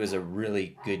mean, he was a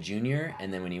really good junior,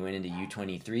 and then when he went into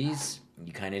U23s,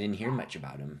 you kind of didn't hear much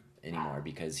about him anymore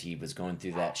because he was going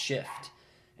through that shift.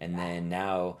 And then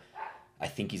now, I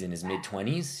think he's in his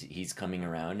mid-20s, he's coming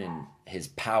around, and his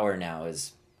power now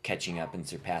is catching up and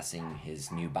surpassing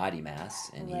his new body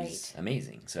mass, and he's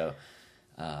amazing. So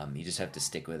you just have to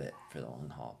stick with it for the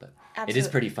long haul. But it is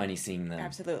pretty funny seeing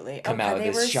them come out of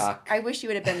this shock. I wish you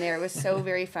would have been there. It was so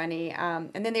very funny.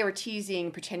 And then they were teasing,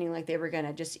 pretending like they were going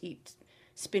to just eat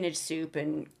spinach soup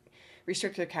and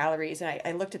restrict their calories. And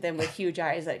I looked at them with huge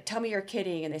eyes, like, "Tell me you're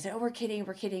kidding." And they said, "Oh, we're kidding.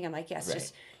 I'm like, "Yes,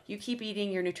 just you keep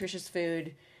eating your nutritious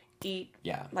food. Eat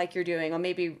like you're doing." Well,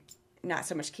 maybe not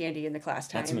so much candy in the class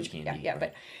time. Not so much candy. Yeah,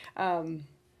 right.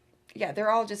 But they're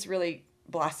all just really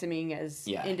blossoming as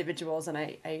individuals, and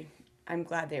I'm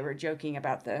glad they were joking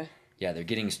about the Yeah, they're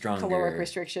getting stronger. Caloric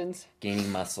restrictions. Gaining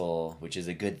muscle, which is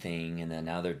a good thing. And then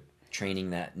now they're training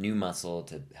that new muscle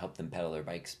to help them pedal their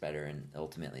bikes better. And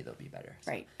ultimately they'll be better.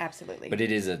 So. Right, absolutely. But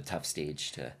it is a tough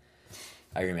stage to...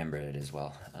 I remember it as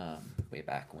well, way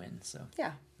back when. So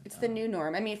yeah, it's the new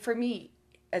norm. I mean, for me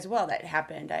as well, that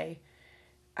happened.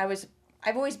 I've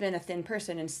always been a thin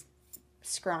person and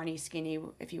scrawny, skinny,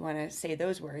 if you want to say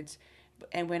those words.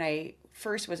 And when I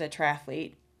first was a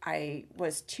triathlete, I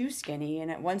was too skinny, and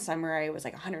at one summer I was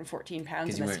like 114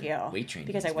 pounds on the scale weight training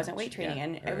because I wasn't weight training,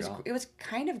 and it was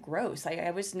kind of gross. Like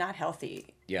I was not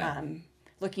healthy. Yeah.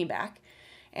 Looking back.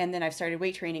 And then I've started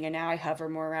weight training, and now I hover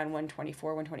more around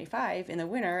 124, 125 in the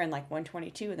winter and like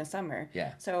 122 in the summer.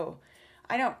 Yeah. So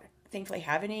I don't thankfully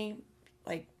have any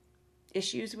like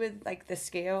issues with like the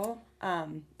scale.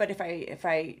 But if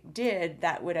I did,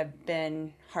 that would have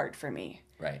been hard for me.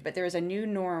 Right. But there is a new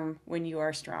norm when you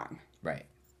are strong. Right.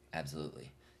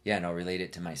 Absolutely. Yeah, and I'll relate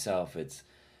it to myself.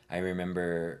 I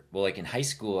remember, well, like in high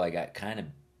school, I got kind of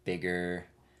bigger,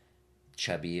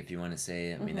 chubby, if you want to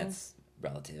say. I mean, that's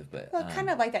relative, but well,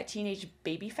 kind of like that teenage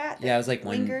baby fat. Yeah, I was like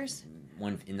lingers.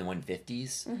 one in the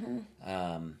 150s,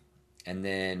 and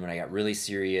then when I got really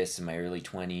serious in my early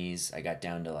 20s, I got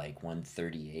down to like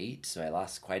 138. So I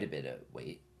lost quite a bit of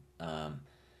weight,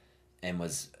 and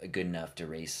was good enough to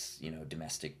race,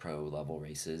 domestic pro level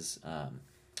races on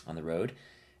the road,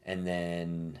 and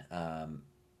then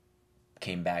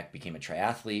came back, became a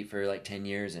triathlete for like 10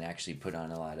 years, and actually put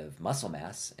on a lot of muscle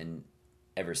mass. And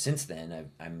ever since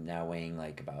then, I'm now weighing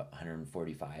like about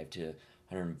 145 to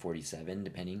 147,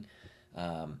 depending.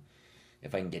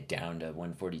 If I can get down to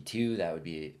 142, that would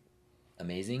be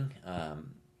amazing.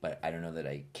 But I don't know that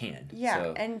I can. Yeah,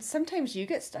 so, and sometimes you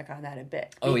get stuck on that a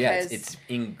bit. Oh yeah, it's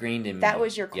ingrained in me. That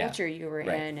was your culture you were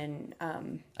in,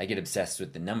 and I get obsessed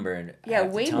with the number. And yeah,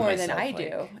 way more than I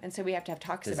do, and so we have to have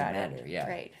talks about it. Yeah,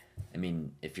 right. I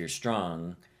mean, if you're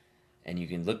strong, and you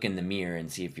can look in the mirror and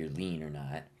see if you're lean or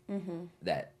not,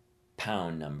 that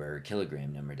pound number,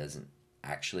 kilogram number doesn't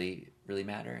actually really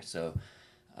matter. So,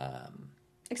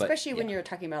 especially when you're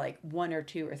talking about like 1 or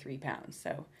 2 or 3 pounds.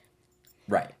 So,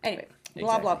 right. Anyway,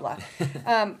 blah blah blah.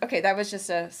 Okay, that was just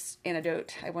a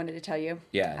anecdote I wanted to tell you.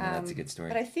 Yeah, no, that's a good story.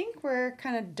 But I think we're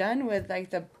kind of done with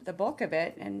like the bulk of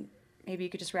it, and maybe you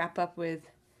could just wrap up with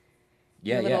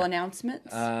little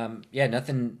announcements. Yeah,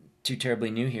 nothing too terribly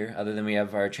new here, other than we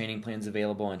have our training plans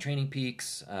available on Training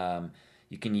Peaks.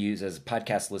 You can use, as a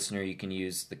podcast listener, you can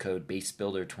use the code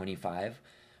BaseBuilder25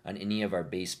 on any of our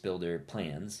Base Builder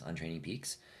plans on Training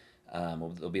Peaks.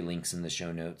 There'll be links in the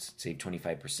show notes. Save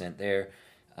 25% there,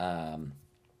 and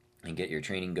get your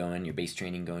training going, your base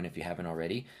training going if you haven't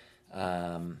already.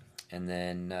 And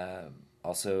then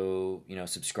also,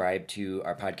 subscribe to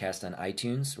our podcast on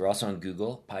iTunes. We're also on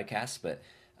Google Podcasts, but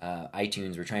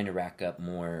iTunes, we're trying to rack up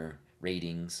more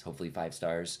ratings, hopefully 5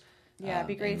 stars. Yeah, it'd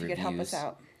be great if you could help us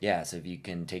out. Yeah, so if you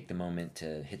can take the moment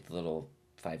to hit the little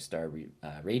 5-star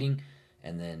rating,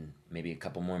 and then maybe a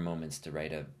couple more moments to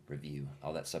write a review.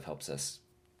 All that stuff helps us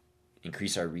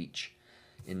increase our reach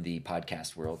in the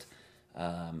podcast world.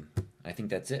 I think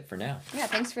that's it for now. Yeah,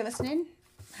 thanks for listening.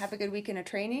 Have a good weekend of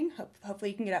training. Hopefully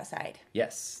you can get outside.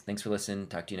 Yes, thanks for listening.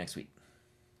 Talk to you next week.